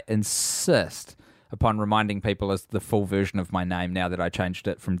that I insist upon reminding people is the full version of my name now that I changed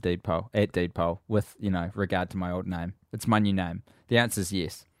it from deed poll, at deed poll, with, regard to my old name. It's my new name. The answer is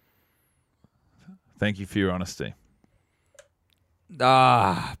yes. Thank you for your honesty.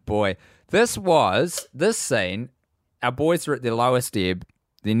 Ah, boy. This scene, our boys are at their lowest ebb.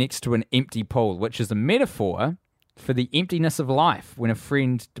 They're next to an empty pool, which is a metaphor for the emptiness of life when a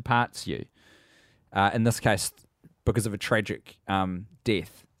friend departs you. In this case, because of a tragic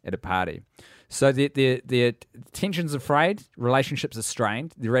death at a party. So their tensions are frayed, relationships are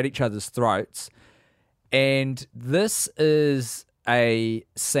strained, they're at each other's throats. And this is a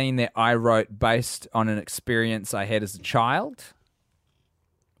scene that I wrote based on an experience I had as a child,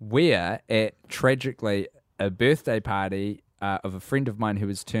 where at, tragically, a birthday party of a friend of mine who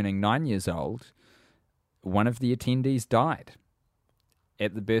was turning 9 years old, one of the attendees died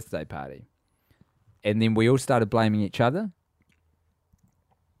at the birthday party. And then we all started blaming each other.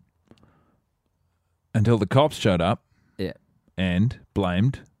 Until the cops showed up. Yeah. And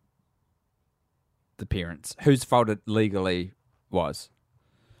blamed the parents, whose fault it legally was.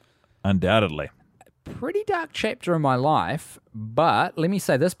 Undoubtedly. Pretty dark chapter in my life, but let me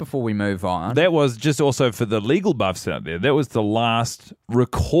say this before we move on. That was just also for the legal buffs out there. That was the last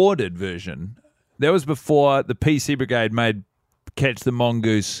recorded version. That was before the PC Brigade made Catch the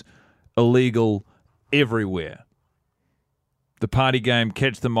Mongoose illegal everywhere. The party game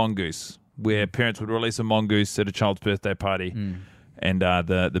Catch the Mongoose, where parents would release a mongoose at a child's birthday party. And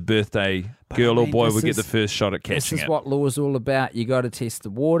the birthday girl or boy would get the first shot at catching it. This is what law is all about. You got to test the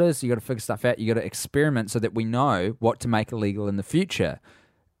waters. You got to figure stuff out. You got to experiment so that we know what to make illegal in the future.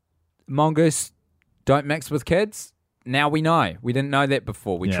 Mongoose, don't mix with kids. Now we know. We didn't know that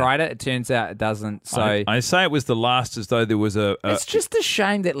before. We tried it. It turns out it doesn't. So I say it was the last as though there was a... It's just a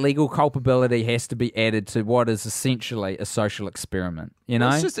shame that legal culpability has to be added to what is essentially a social experiment. You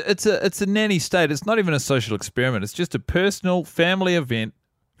know? It's a nanny state. It's not even a social experiment. It's just a personal family event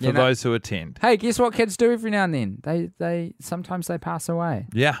for those who attend. Hey, guess what kids do every now and then? They sometimes they pass away.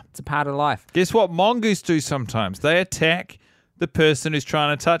 Yeah. It's a part of life. Guess what mongoose do sometimes? They attack the person who's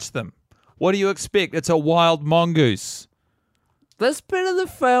trying to touch them. What do you expect? It's a wild mongoose. This bit of the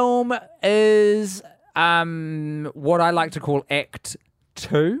film is what I like to call Act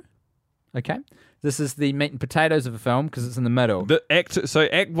 2. Okay? This is the meat and potatoes of a film because it's in the middle. So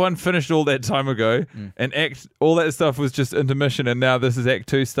Act 1 finished all that time ago, and all that stuff was just intermission, and now this is Act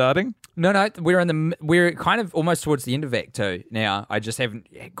 2 starting? No, we're kind of almost towards the end of Act 2 now. I just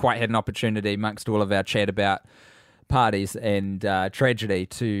haven't quite had an opportunity amongst all of our chat about parties and tragedy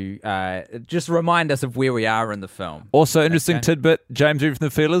to just remind us of where we are in the film. Also, interesting tidbit, James Reed from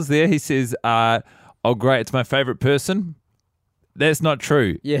the Feelers there, he says, oh great, it's my favourite person. That's not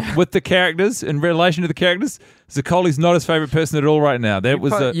true. Yeah. With the characters, in relation to the characters, Zaccoli's not his favourite person at all right now.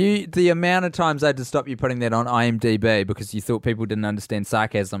 The amount of times I had to stop you putting that on IMDb because you thought people didn't understand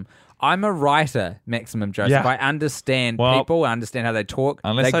sarcasm. I'm a writer, Maximum Joseph. Yeah. I understand people. I understand how they talk.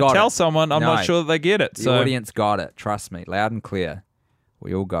 Unless I tell someone, I'm not sure that they get it. The audience got it. Trust me. Loud and clear.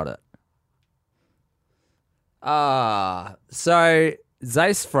 We all got it. So Zac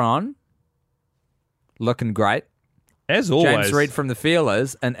Efron, looking great. As always. James Reed from The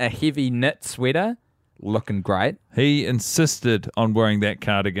Feelers in a heavy knit sweater, looking great. He insisted on wearing that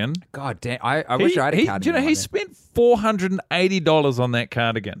cardigan. God damn, I wish I had a cardigan. Do you know, he spent $480 on that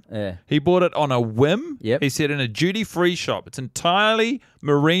cardigan. Yeah. He bought it on a whim. Yep. He said in a duty-free shop. It's entirely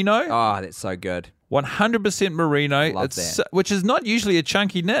merino. Oh, that's so good. 100% merino. Love that. Which is not usually a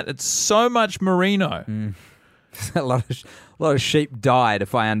chunky knit. It's so much merino. A lot of sheep died,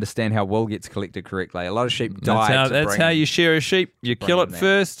 if I understand how wool gets collected correctly. A lot of sheep died. That's how you shear a sheep. You kill it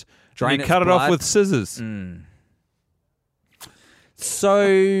first, drain and you cut it off blood. with scissors.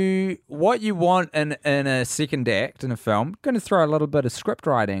 So what you want in a second act in a film, I'm going to throw a little bit of script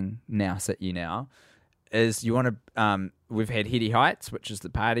writing nous at you now, is you want to, we've had Heady Heights, which is the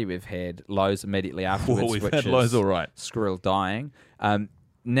party. We've had Lows immediately afterwards, We've which had is Lows all right. Squirrel dying.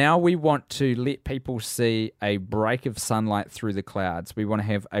 Now we want to let people see a break of sunlight through the clouds. We want to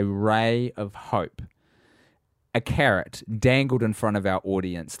have a ray of hope, a carrot dangled in front of our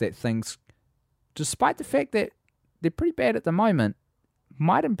audience that things, despite the fact that they're pretty bad at the moment,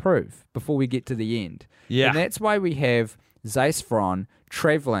 might improve before we get to the end. Yeah. And that's why we have Zac Efron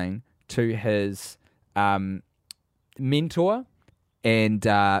traveling to his mentor and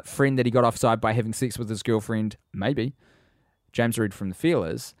friend that he got offside by having sex with his girlfriend, maybe, James Reed from The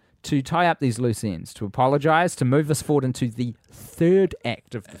Feelers, to tie up these loose ends, to apologise, to move us forward into the third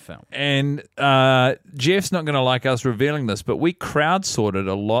act of the film. And Jeff's not going to like us revealing this, but we crowdsourced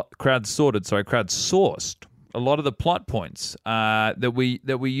a lot of the plot points that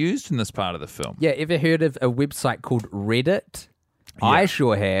we used in this part of the film. Yeah, ever heard of a website called Reddit? Yeah. I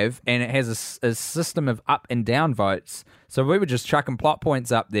sure have, and it has a system of up and down votes. So we were just chucking plot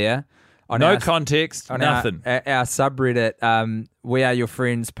points up there. No context, nothing. Our subreddit, We Are Your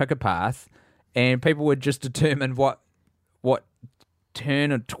Friends pick a path, and people would just determine what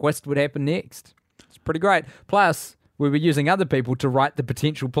turn or twist would happen next. It's pretty great. Plus, we were using other people to write the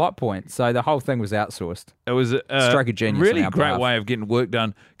potential plot points, so the whole thing was outsourced. It was a Stroke of genius really on our great behalf. way of getting work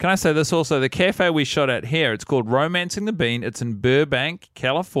done. Can I say this also? The cafe we shot at here, it's called Romancing the Bean. It's in Burbank,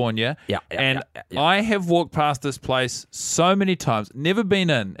 California. Yeah. I have walked past this place so many times, never been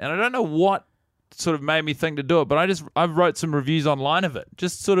in, and I don't know what sort of made me think to do it, but I wrote some reviews online of it,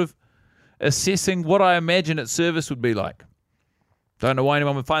 just sort of assessing what I imagine its service would be like. Don't know why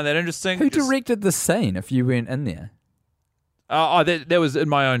anyone would find that interesting. Who directed the scene if you weren't in there? That was in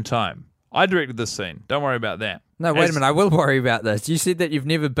my own time. I directed this scene. Don't worry about that. No, wait a minute. I will worry about this. You said that you've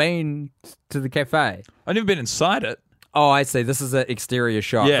never been to the cafe. I've never been inside it. Oh, I see. This is an exterior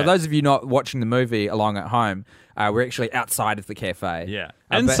shot. Yeah. For those of you not watching the movie along at home, we're actually outside of the cafe. Yeah.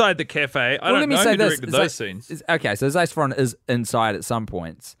 But- Inside the cafe. I don't know who directed those scenes. Okay, so Zac Efron is inside at some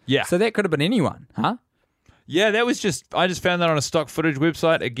points. Yeah. So that could have been anyone, huh? Yeah, that was I just found that on a stock footage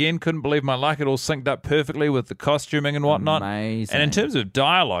website. Again, couldn't believe my luck. It all synced up perfectly with the costuming and whatnot. Amazing. And in terms of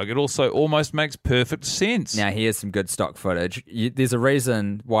dialogue, it also almost makes perfect sense. Now, here's some good stock footage. There's a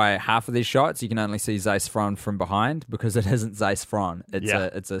reason why half of these shots you can only see Zac Efron from behind, because it isn't Zac Efron.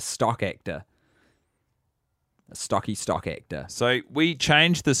 It's a stock actor. A stocky stock actor. So we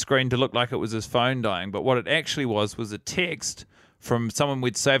changed the screen to look like it was his phone dying, but what it actually was a text from someone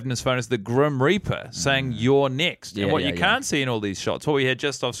we'd saved in his phone as the Grim Reaper saying, "You're next." And what you can't see in all these shots, what we had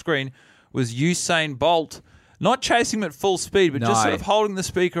just off screen, was Usain Bolt not chasing him at full speed, but just sort of holding the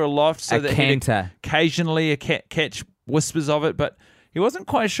speaker aloft so that he'd occasionally catch whispers of it, but he wasn't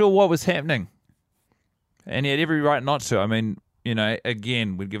quite sure what was happening. And he had every right not to. I mean,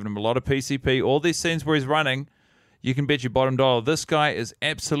 again, we'd given him a lot of PCP. All these scenes where he's running, you can bet your bottom dollar this guy is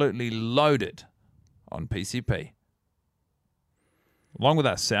absolutely loaded on PCP. Along with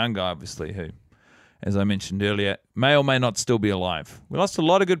our sound guy, obviously, who, as I mentioned earlier, may or may not still be alive. We lost a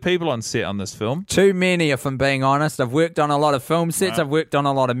lot of good people on set on this film. Too many, if I'm being honest. I've worked on a lot of film sets. I've worked on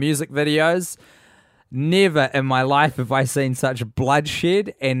a lot of music videos. Never in my life have I seen such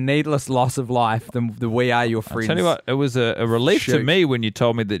bloodshed and needless loss of life than the We Are Your Friends. I'll tell you what, it was a relief to me when you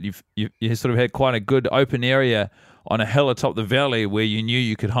told me that you sort of had quite a good open area on a hill atop the valley where you knew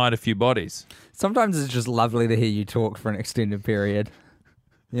you could hide a few bodies. Sometimes it's just lovely to hear you talk for an extended period.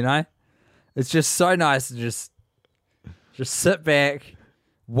 It's just so nice to just sit back,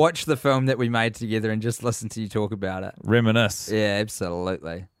 watch the film that we made together, and just listen to you talk about it. Reminisce. Yeah,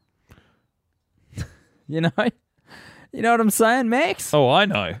 absolutely. You know what I'm saying, Max? Oh, I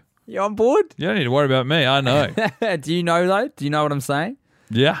know. You on board? You don't need to worry about me. I know. Do you know, though? Do you know what I'm saying?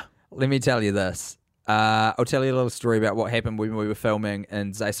 Yeah. Let me tell you this. I'll tell you a little story about what happened when we were filming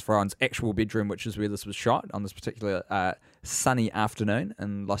in Zac Efron's actual bedroom, which is where this was shot on this particular sunny afternoon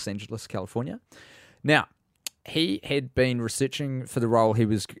in Los Angeles, California. Now, he had been researching for the role he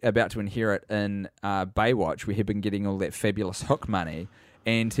was about to inherit in Baywatch, where he'd been getting all that fabulous hook money.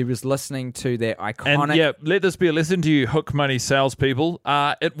 And he was listening to their iconic... And yeah, let this be a lesson to you hook money salespeople.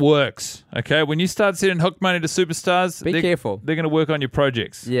 It works, okay? When you start sending hook money to superstars... Be careful. They're going to work on your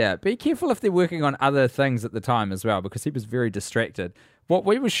projects. Yeah, be careful if they're working on other things at the time as well, because he was very distracted. What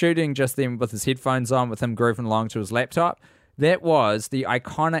we were shooting just then with his headphones on, with him grooving along to his laptop, that was the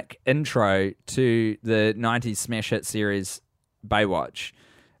iconic intro to the 90s smash hit series Baywatch.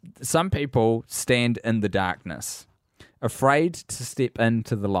 Some people stand in the darkness, afraid to step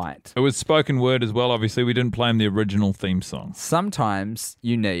into the light. It was spoken word as well, obviously. We didn't play him the original theme song. Sometimes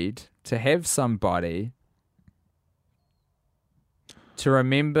you need to have somebody to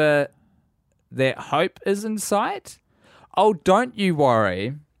remember that hope is in sight. Oh, don't you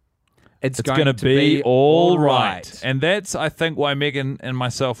worry. It's going to be all right. And that's, I think, why Megan and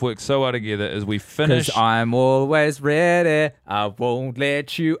myself work so well together as we finish. Because I'm always ready. I won't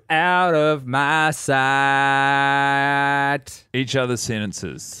let you out of my sight. Each other's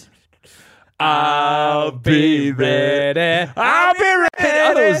sentences. I'll be ready. I'll be ready. I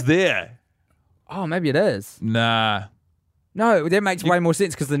thought it was there. Oh, maybe it is. Nah. No, that makes way more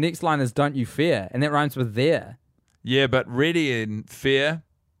sense because the next line is don't you fear. And that rhymes with there. Yeah, but ready and fear.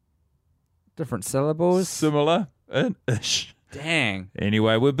 Different syllables. Similar. Ish. Dang.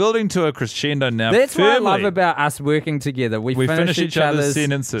 Anyway, we're building to a crescendo now. That's what I firmly. love about us working together. We finish each other's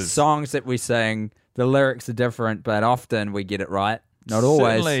sentences. Songs that we sing. The lyrics are different, but often we get it right. Not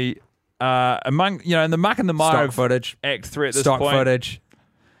always. Certainly, among in the muck and the mire Stock of footage. Act 3 at this Stock point. footage.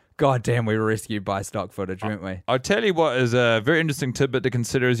 God damn, we were rescued by stock footage, weren't we? I'll tell you what is a very interesting tidbit to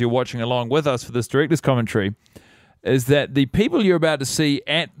consider as you're watching along with us for this director's commentary, is that the people you're about to see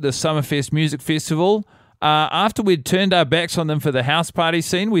at the Summerfest Music Festival After we'd turned our backs on them for the house party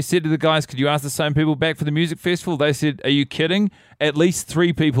scene, we said to the guys, could you ask the same people back for the music festival? They said, are you kidding? At least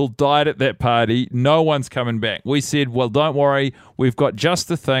 3 people died at that party. No one's coming back. We said, well, don't worry. We've got just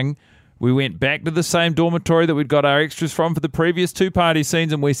the thing. We went back to the same dormitory that we'd got our extras from for the previous 2 party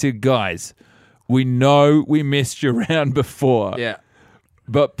scenes, and we said, guys, we know we messed you around before. Yeah.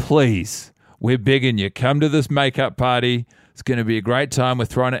 But please, we're begging you, come to this makeup party. It's going to be a great time. We're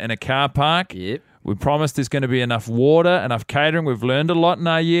throwing it in a car park. Yep. We promised there's going to be enough water, enough catering. We've learned a lot in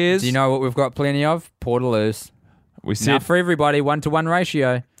our years. Do you know what we've got plenty of? Portaloos. We said, Now for everybody, 1-to-1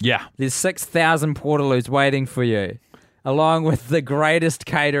 ratio. yeah. There's 6,000 Portaloos waiting for you, along with the greatest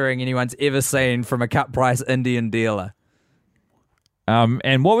catering anyone's ever seen from a cut price Indian dealer.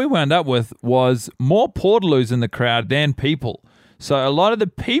 And what we wound up with was more Portaloos in the crowd than people. So a lot of the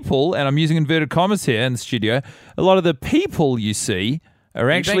people, and I'm using inverted commas here in the studio, a lot of the people you see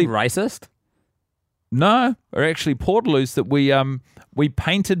are actually racist. No, are actually Portaloos that we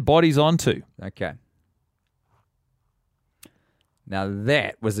painted bodies onto. Okay. Now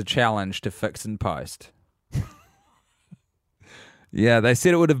that was a challenge to fix and post. Yeah, they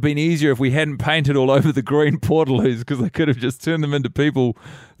said it would have been easier if we hadn't painted all over the green Portaloos because they could have just turned them into people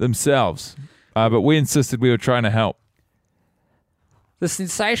themselves. But we insisted we were trying to help. The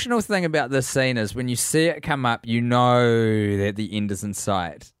sensational thing about this scene is when you see it come up, you know that the end is in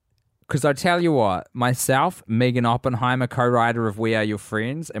sight. Because I tell you what, myself, Megan Oppenheimer, co-writer of We Are Your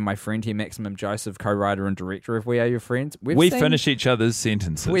Friends, and my friend here, Maximum Joseph, co-writer and director of We Are Your Friends, We finish each other's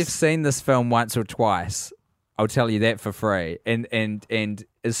sentences. We've seen this film once or twice. I'll tell you that for free. And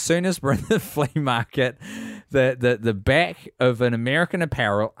as soon as we're in the flea market, the back of an American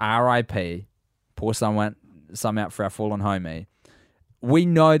Apparel, R.I.P., pour some out for our fallen homie, we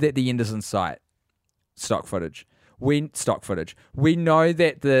know that the end is in sight. Stock footage. We know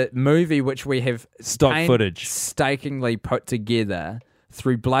that the movie which we have painstakingly put together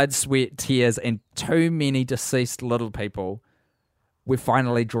through blood, sweat, tears, and too many deceased little people, we're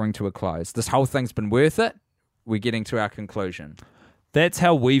finally drawing to a close. This whole thing's been worth it. We're getting to our conclusion. That's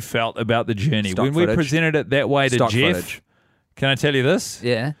how we felt about the journey. When we presented it that way to Jeff, can I tell you this?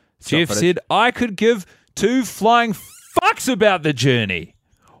 Yeah. Jeff said, I could give 2 flying fucks about the journey.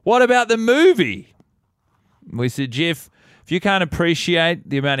 What about the movie? We said, Jeff, if you can't appreciate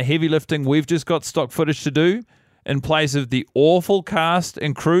the amount of heavy lifting we've just got stock footage to do in place of the awful cast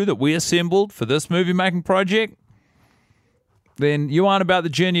and crew that we assembled for this movie-making project, then you aren't about the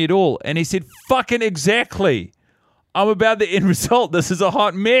journey at all. And he said, fucking exactly. I'm about the end result. This is a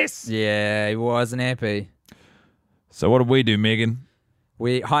hot mess. Yeah, he wasn't happy. So what did we do, Megan?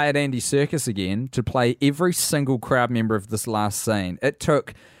 We hired Andy Serkis again to play every single crowd member of this last scene. It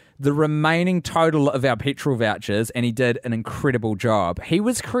took the remaining total of our petrol vouchers, and he did an incredible job. He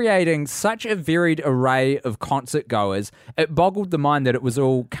was creating such a varied array of concert goers, it boggled the mind that it was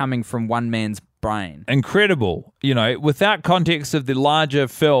all coming from one man's brain. Incredible. You know, without context of the larger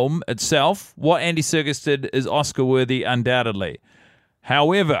film itself, what Andy Serkis did is Oscar-worthy, undoubtedly.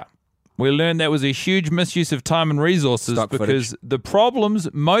 However, we learned that was a huge misuse of time and resources because the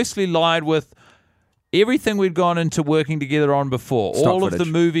problems mostly lied with everything we'd gone into working together on before. All of the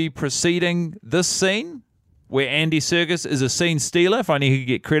movie preceding this scene, where Andy Serkis is a scene stealer, if only he could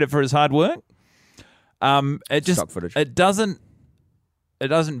get credit for his hard work. It doesn't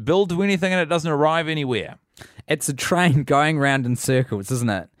build to anything and it doesn't arrive anywhere. It's a train going round in circles, isn't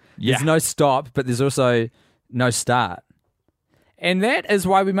it? Yeah. There's no stop, but there's also no start. And that is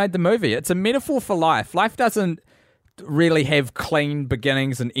why we made the movie. It's a metaphor for life. Life doesn't really have clean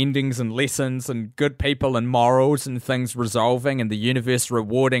beginnings and endings and lessons and good people and morals and things resolving and the universe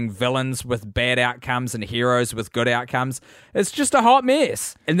rewarding villains with bad outcomes and heroes with good outcomes. It's just a hot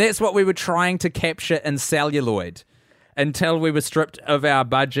mess. And that's what we were trying to capture in celluloid until we were stripped of our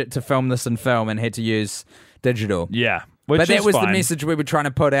budget to film this in film and had to use digital. Yeah. But that was the message we were trying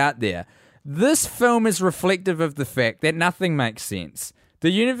to put out there. This film is reflective of the fact that nothing makes sense.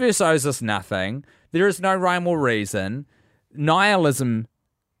 The universe owes us nothing. There is no rhyme or reason. Nihilism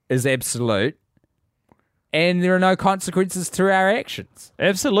is absolute. And there are no consequences to our actions.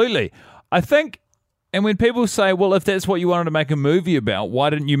 Absolutely. I think, and when people say, well, if that's what you wanted to make a movie about, why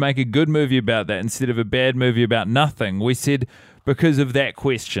didn't you make a good movie about that instead of a bad movie about nothing? We said, because of that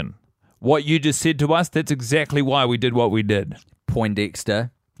question. What you just said to us, that's exactly why we did what we did. Poindexter.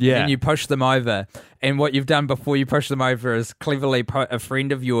 Yeah. And you push them over. And what you've done before you push them over is cleverly put a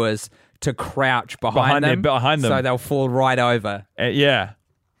friend of yours to crouch behind them so they'll fall right over. Yeah.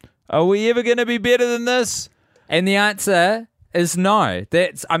 Are we ever going to be better than this? And the answer is no.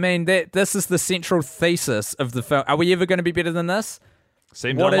 This is the central thesis of the film. Are we ever going to be better than this?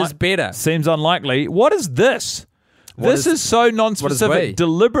 What is better? Seems unlikely. What is this? This is so non-specific,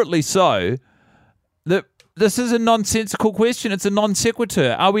 deliberately so, that this is a nonsensical question. It's a non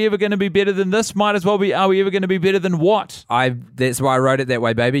sequitur. Are we ever going to be better than this? Might as well be, are we ever going to be better than what? That's why I wrote it that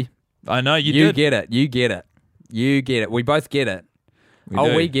way, baby. I know, you did. You get it. We both get it.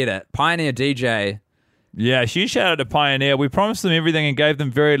 We get it. Pioneer DJ. Yeah, huge shout out to Pioneer. We promised them everything and gave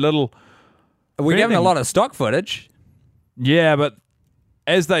them very little. We gave them a lot of stock footage. Yeah, but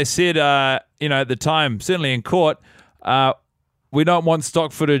as they said, at the time, certainly in court, we don't want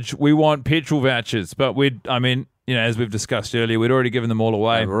stock footage. We want petrol vouchers. But as we've discussed earlier, we'd already given them all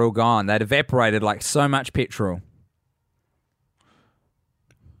away. They were all gone. They'd evaporated like so much petrol.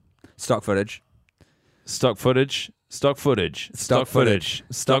 Stock footage. Stock footage. Stock footage. Stock footage.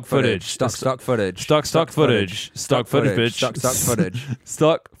 Stock footage. Stock footage. Stock footage. Stock footage. Stock footage.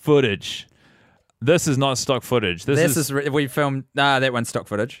 Stock footage. This is not stock footage. This is we filmed. That one's stock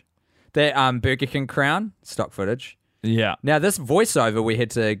footage. That Burger King crown, stock footage. Yeah. Now this voiceover we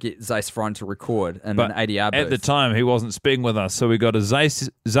had to get Zace Fron to record in an ADR booth. At the time he wasn't speaking with us, so we got a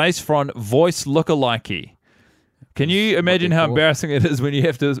Zace Fron voice lookalike. Can you imagine how embarrassing it is when you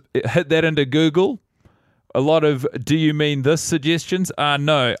have to hit that into Google? A lot of "do you mean this" suggestions.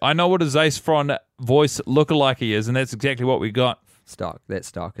 No, I know what a Zace Fron voice lookalike is, and that's exactly what we got. Stock. That's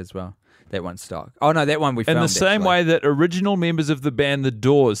stock as well. That one's stock. Oh, no, that one we filmed. In the same way that original members of the band The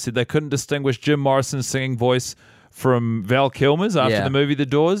Doors said they couldn't distinguish Jim Morrison's singing voice from Val Kilmer's after the movie The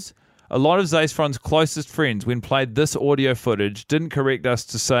Doors, a lot of Zace Fron's closest friends, when played this audio footage, didn't correct us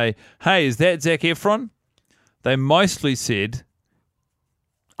to say, "Hey, is that Zac Efron?" They mostly said...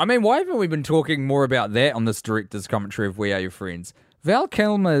 I mean, why haven't we been talking more about that on this director's commentary of We Are Your Friends? Val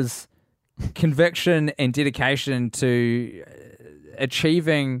Kilmer's conviction and dedication to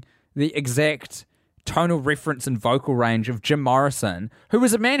achieving the exact tonal reference and vocal range of Jim Morrison, who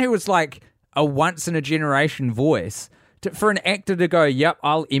was a man who was like a once-in-a-generation voice, for an actor to go, yep,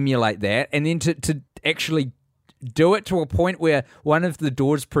 I'll emulate that, and then to actually do it to a point where one of the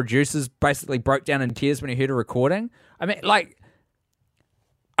Doors producers basically broke down in tears when he heard a recording.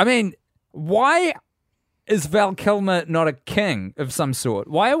 Why is Val Kilmer not a king of some sort?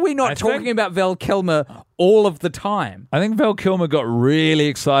 Why are we not talking about Val Kilmer all of the time? I think Val Kilmer got really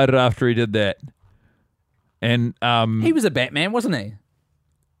excited after he did that. And he was a Batman, wasn't he?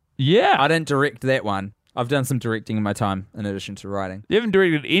 Yeah. I didn't direct that one. I've done some directing in my time, in addition to writing. You haven't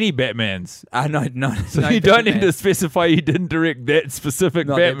directed any Batmans. No. So you don't need to specify you didn't direct that specific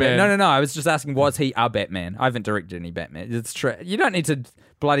Batman. No. I was just asking, was he a Batman? I haven't directed any Batman. It's true. You don't need to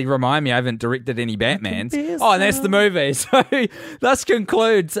bloody remind me I haven't directed any Batmans. Oh, and that's the movie. So this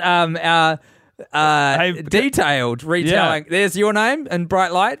concludes our detailed retelling. Yeah. There's your name in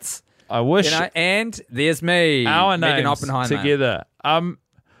bright lights. I wish. And there's me, our Megan names Oppenheimer. Together.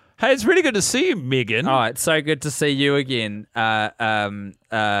 Hey, it's really good to see you, Megan. Oh, it's so good to see you again.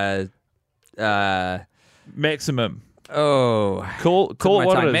 Maximum. Oh. Call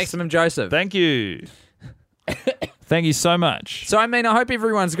what it is. Maximum Joseph. Thank you. Thank you so much. So, I hope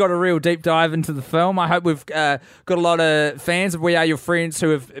everyone's got a real deep dive into the film. I hope we've got a lot of fans of We Are Your Friends who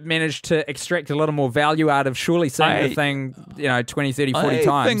have managed to extract a lot more value out of surely seeing the thing, 20, 30, 40 times.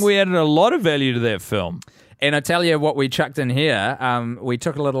 I think we added a lot of value to that film. And I tell you what we chucked in here. We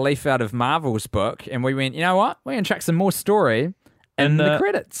took a little leaf out of Marvel's book and we went, you know what? We're going to chuck some more story in the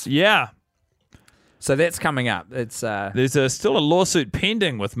credits. Yeah. So that's coming up. It's There's still a lawsuit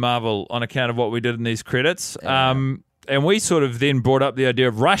pending with Marvel on account of what we did in these credits. And we sort of then brought up the idea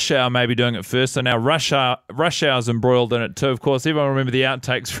of Rush Hour maybe doing it first. So now Rush Hour's embroiled in it too. Of course, everyone remember the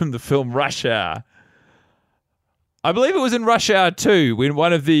outtakes from the film Rush Hour. I believe it was in Rush Hour 2 when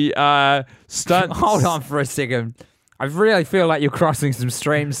one of the stunts... Hold on for a second. I really feel like you're crossing some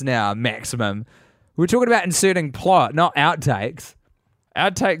streams now, Maximum. We're talking about inserting plot, not outtakes.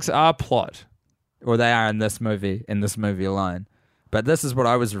 Outtakes are plot. Or they are in this movie alone. But this is what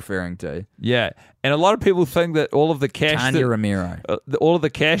I was referring to. Yeah. And a lot of people think that all of the cash... Tanya Romero. All of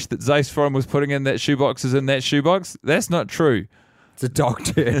the cash that Zace Fron was putting in that shoebox is in that shoebox. That's not true. It's a dog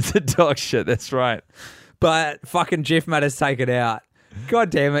shit. It's a dog shit, that's right. But fucking Jeff might have taken it out.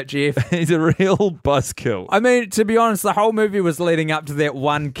 God damn it, Jeff. He's a real buzzkill. To be honest, the whole movie was leading up to that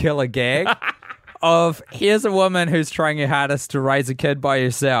one killer gag of here's a woman who's trying her hardest to raise a kid by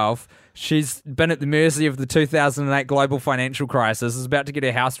herself. She's been at the mercy of the 2008 global financial crisis, is about to get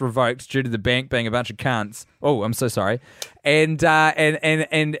her house revoked due to the bank being a bunch of cunts. Oh, I'm so sorry. And what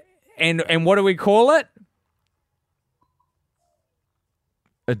do we call it?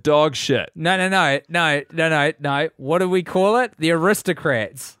 A dog shit. No. What do we call it? The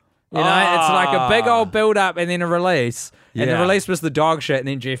aristocrats. It's like a big old build-up and then a release. And the release was the dog shit, and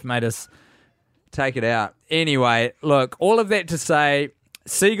then Jeff made us take it out. Anyway, look, all of that to say,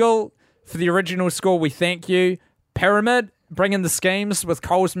 Siegel, for the original score, we thank you. Pyramid, bringing the schemes with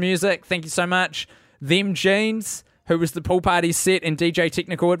Cole's music, thank you so much. Them Jeans, who was the pool party set and DJ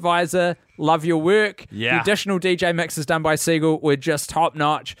technical advisor, love your work. Yeah. The additional DJ mixes done by Siegel were just top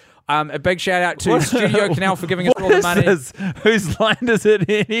notch. A big shout out to Studio Canal for giving us all the money. This? Whose line is it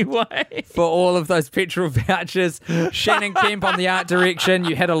anyway? For all of those petrol vouchers. Shannon Kemp on the art direction.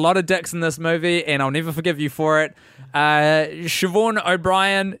 You had a lot of dicks in this movie, and I'll never forgive you for it. Siobhan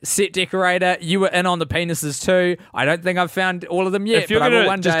O'Brien, set decorator. You were in on the penises too. I don't think I've found all of them yet. If you're but I will going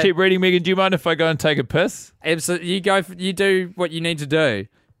one to just day. keep reading, Megan, do you mind if I go and take a piss? Absolutely, you do what you need to do.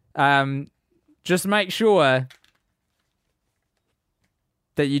 Just make sure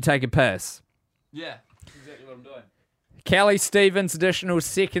that you take a piss. Yeah, that's exactly what I'm doing. Kelly Stevens, additional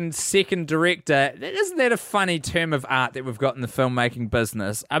second director. Isn't that a funny term of art that we've got in the filmmaking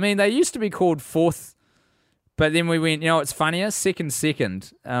business? I mean, they used to be called fourth, but then we went, it's funnier?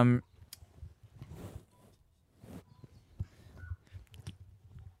 Second.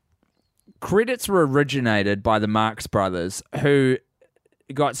 Credits were originated by the Marx Brothers, who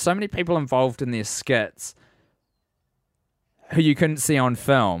got so many people involved in their skits who you couldn't see on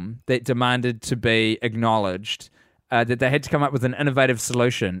film that demanded to be acknowledged, that they had to come up with an innovative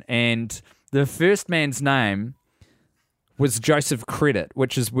solution. And the first man's name was Joseph Credit,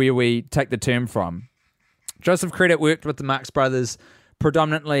 which is where we take the term from. Joseph Credit worked with the Marx Brothers,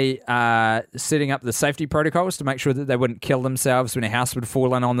 predominantly setting up the safety protocols to make sure that they wouldn't kill themselves when a house would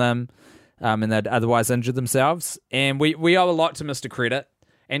fall in on them, and they'd otherwise injure themselves. And we owe a lot to Mr. Credit.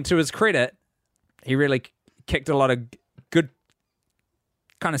 And to his credit, he really kicked a lot of good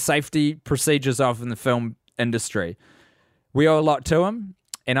kind of safety procedures off in the film industry. We owe a lot to him.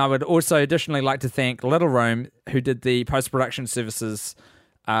 And I would also additionally like to thank Little Room, who did the post-production services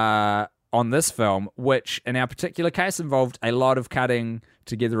on this film, which in our particular case involved a lot of cutting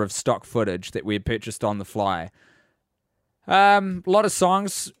together of stock footage that we had purchased on the fly. A lot of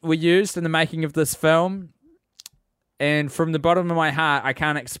songs were used in the making of this film. And from the bottom of my heart, I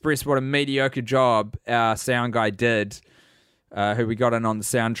can't express what a mediocre job our sound guy did, who we got in on the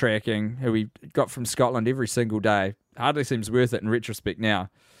soundtracking, who we got from Scotland every single day. Hardly seems worth it in retrospect now.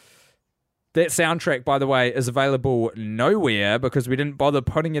 That soundtrack, by the way, is available nowhere because we didn't bother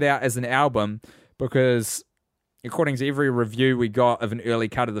putting it out as an album because, according to every review we got of an early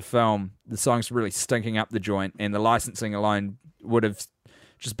cut of the film, the song's really stinking up the joint, and the licensing alone would have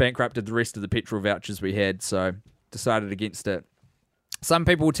just bankrupted the rest of the petrol vouchers we had, so decided against it. Some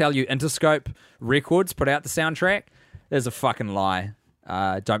people will tell you Interscope Records put out the soundtrack. There's a fucking lie.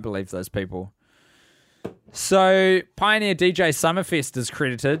 Don't believe those people. So, Pioneer DJ Summerfest is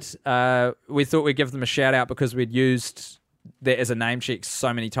credited. We thought we'd give them a shout out because we'd used that as a name check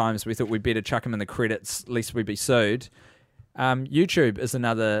so many times. We thought we'd better chuck them in the credits, lest we'd be sued. YouTube is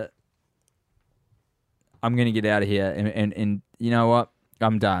another. I'm going to get out of here, and you know what?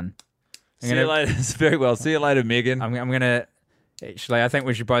 I'm done. See you later. Very well. See you later, Megan. I'm going to. Actually, I think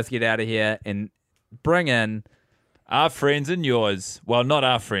we should both get out of here and bring in our friends and yours. Well, not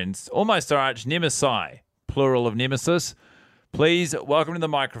our friends. Almost our arch nemesis, plural of nemesis. Please welcome to the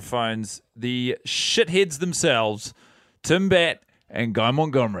microphones the shitheads themselves, Tim Batt and Guy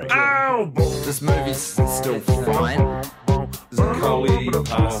Montgomery. Ow! This movie's still fine.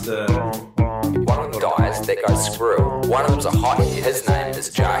 One of them dies, that goes screw. One of them's a hottie, his name is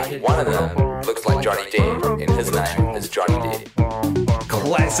Jay. One of them looks like Johnny Depp, and his name is Johnny Depp.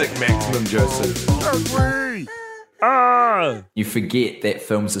 Classic Maximum Joseph. You forget that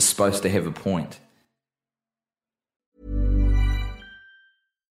films are supposed to have a point.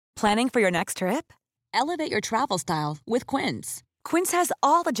 Planning for your next trip? Elevate your travel style with Quince. Quince has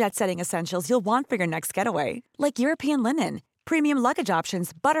all the jet-setting essentials you'll want for your next getaway, like European linen, premium luggage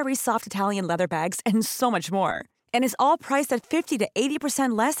options, buttery soft Italian leather bags, and so much more. And is all priced at 50 to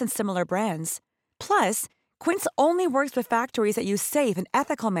 80% less than similar brands. Plus, Quince only works with factories that use safe and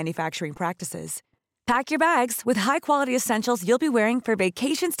ethical manufacturing practices. Pack your bags with high-quality essentials you'll be wearing for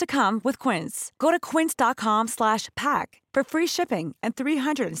vacations to come with Quince. Go to quince.com/pack for free shipping and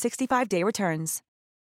 365-day returns.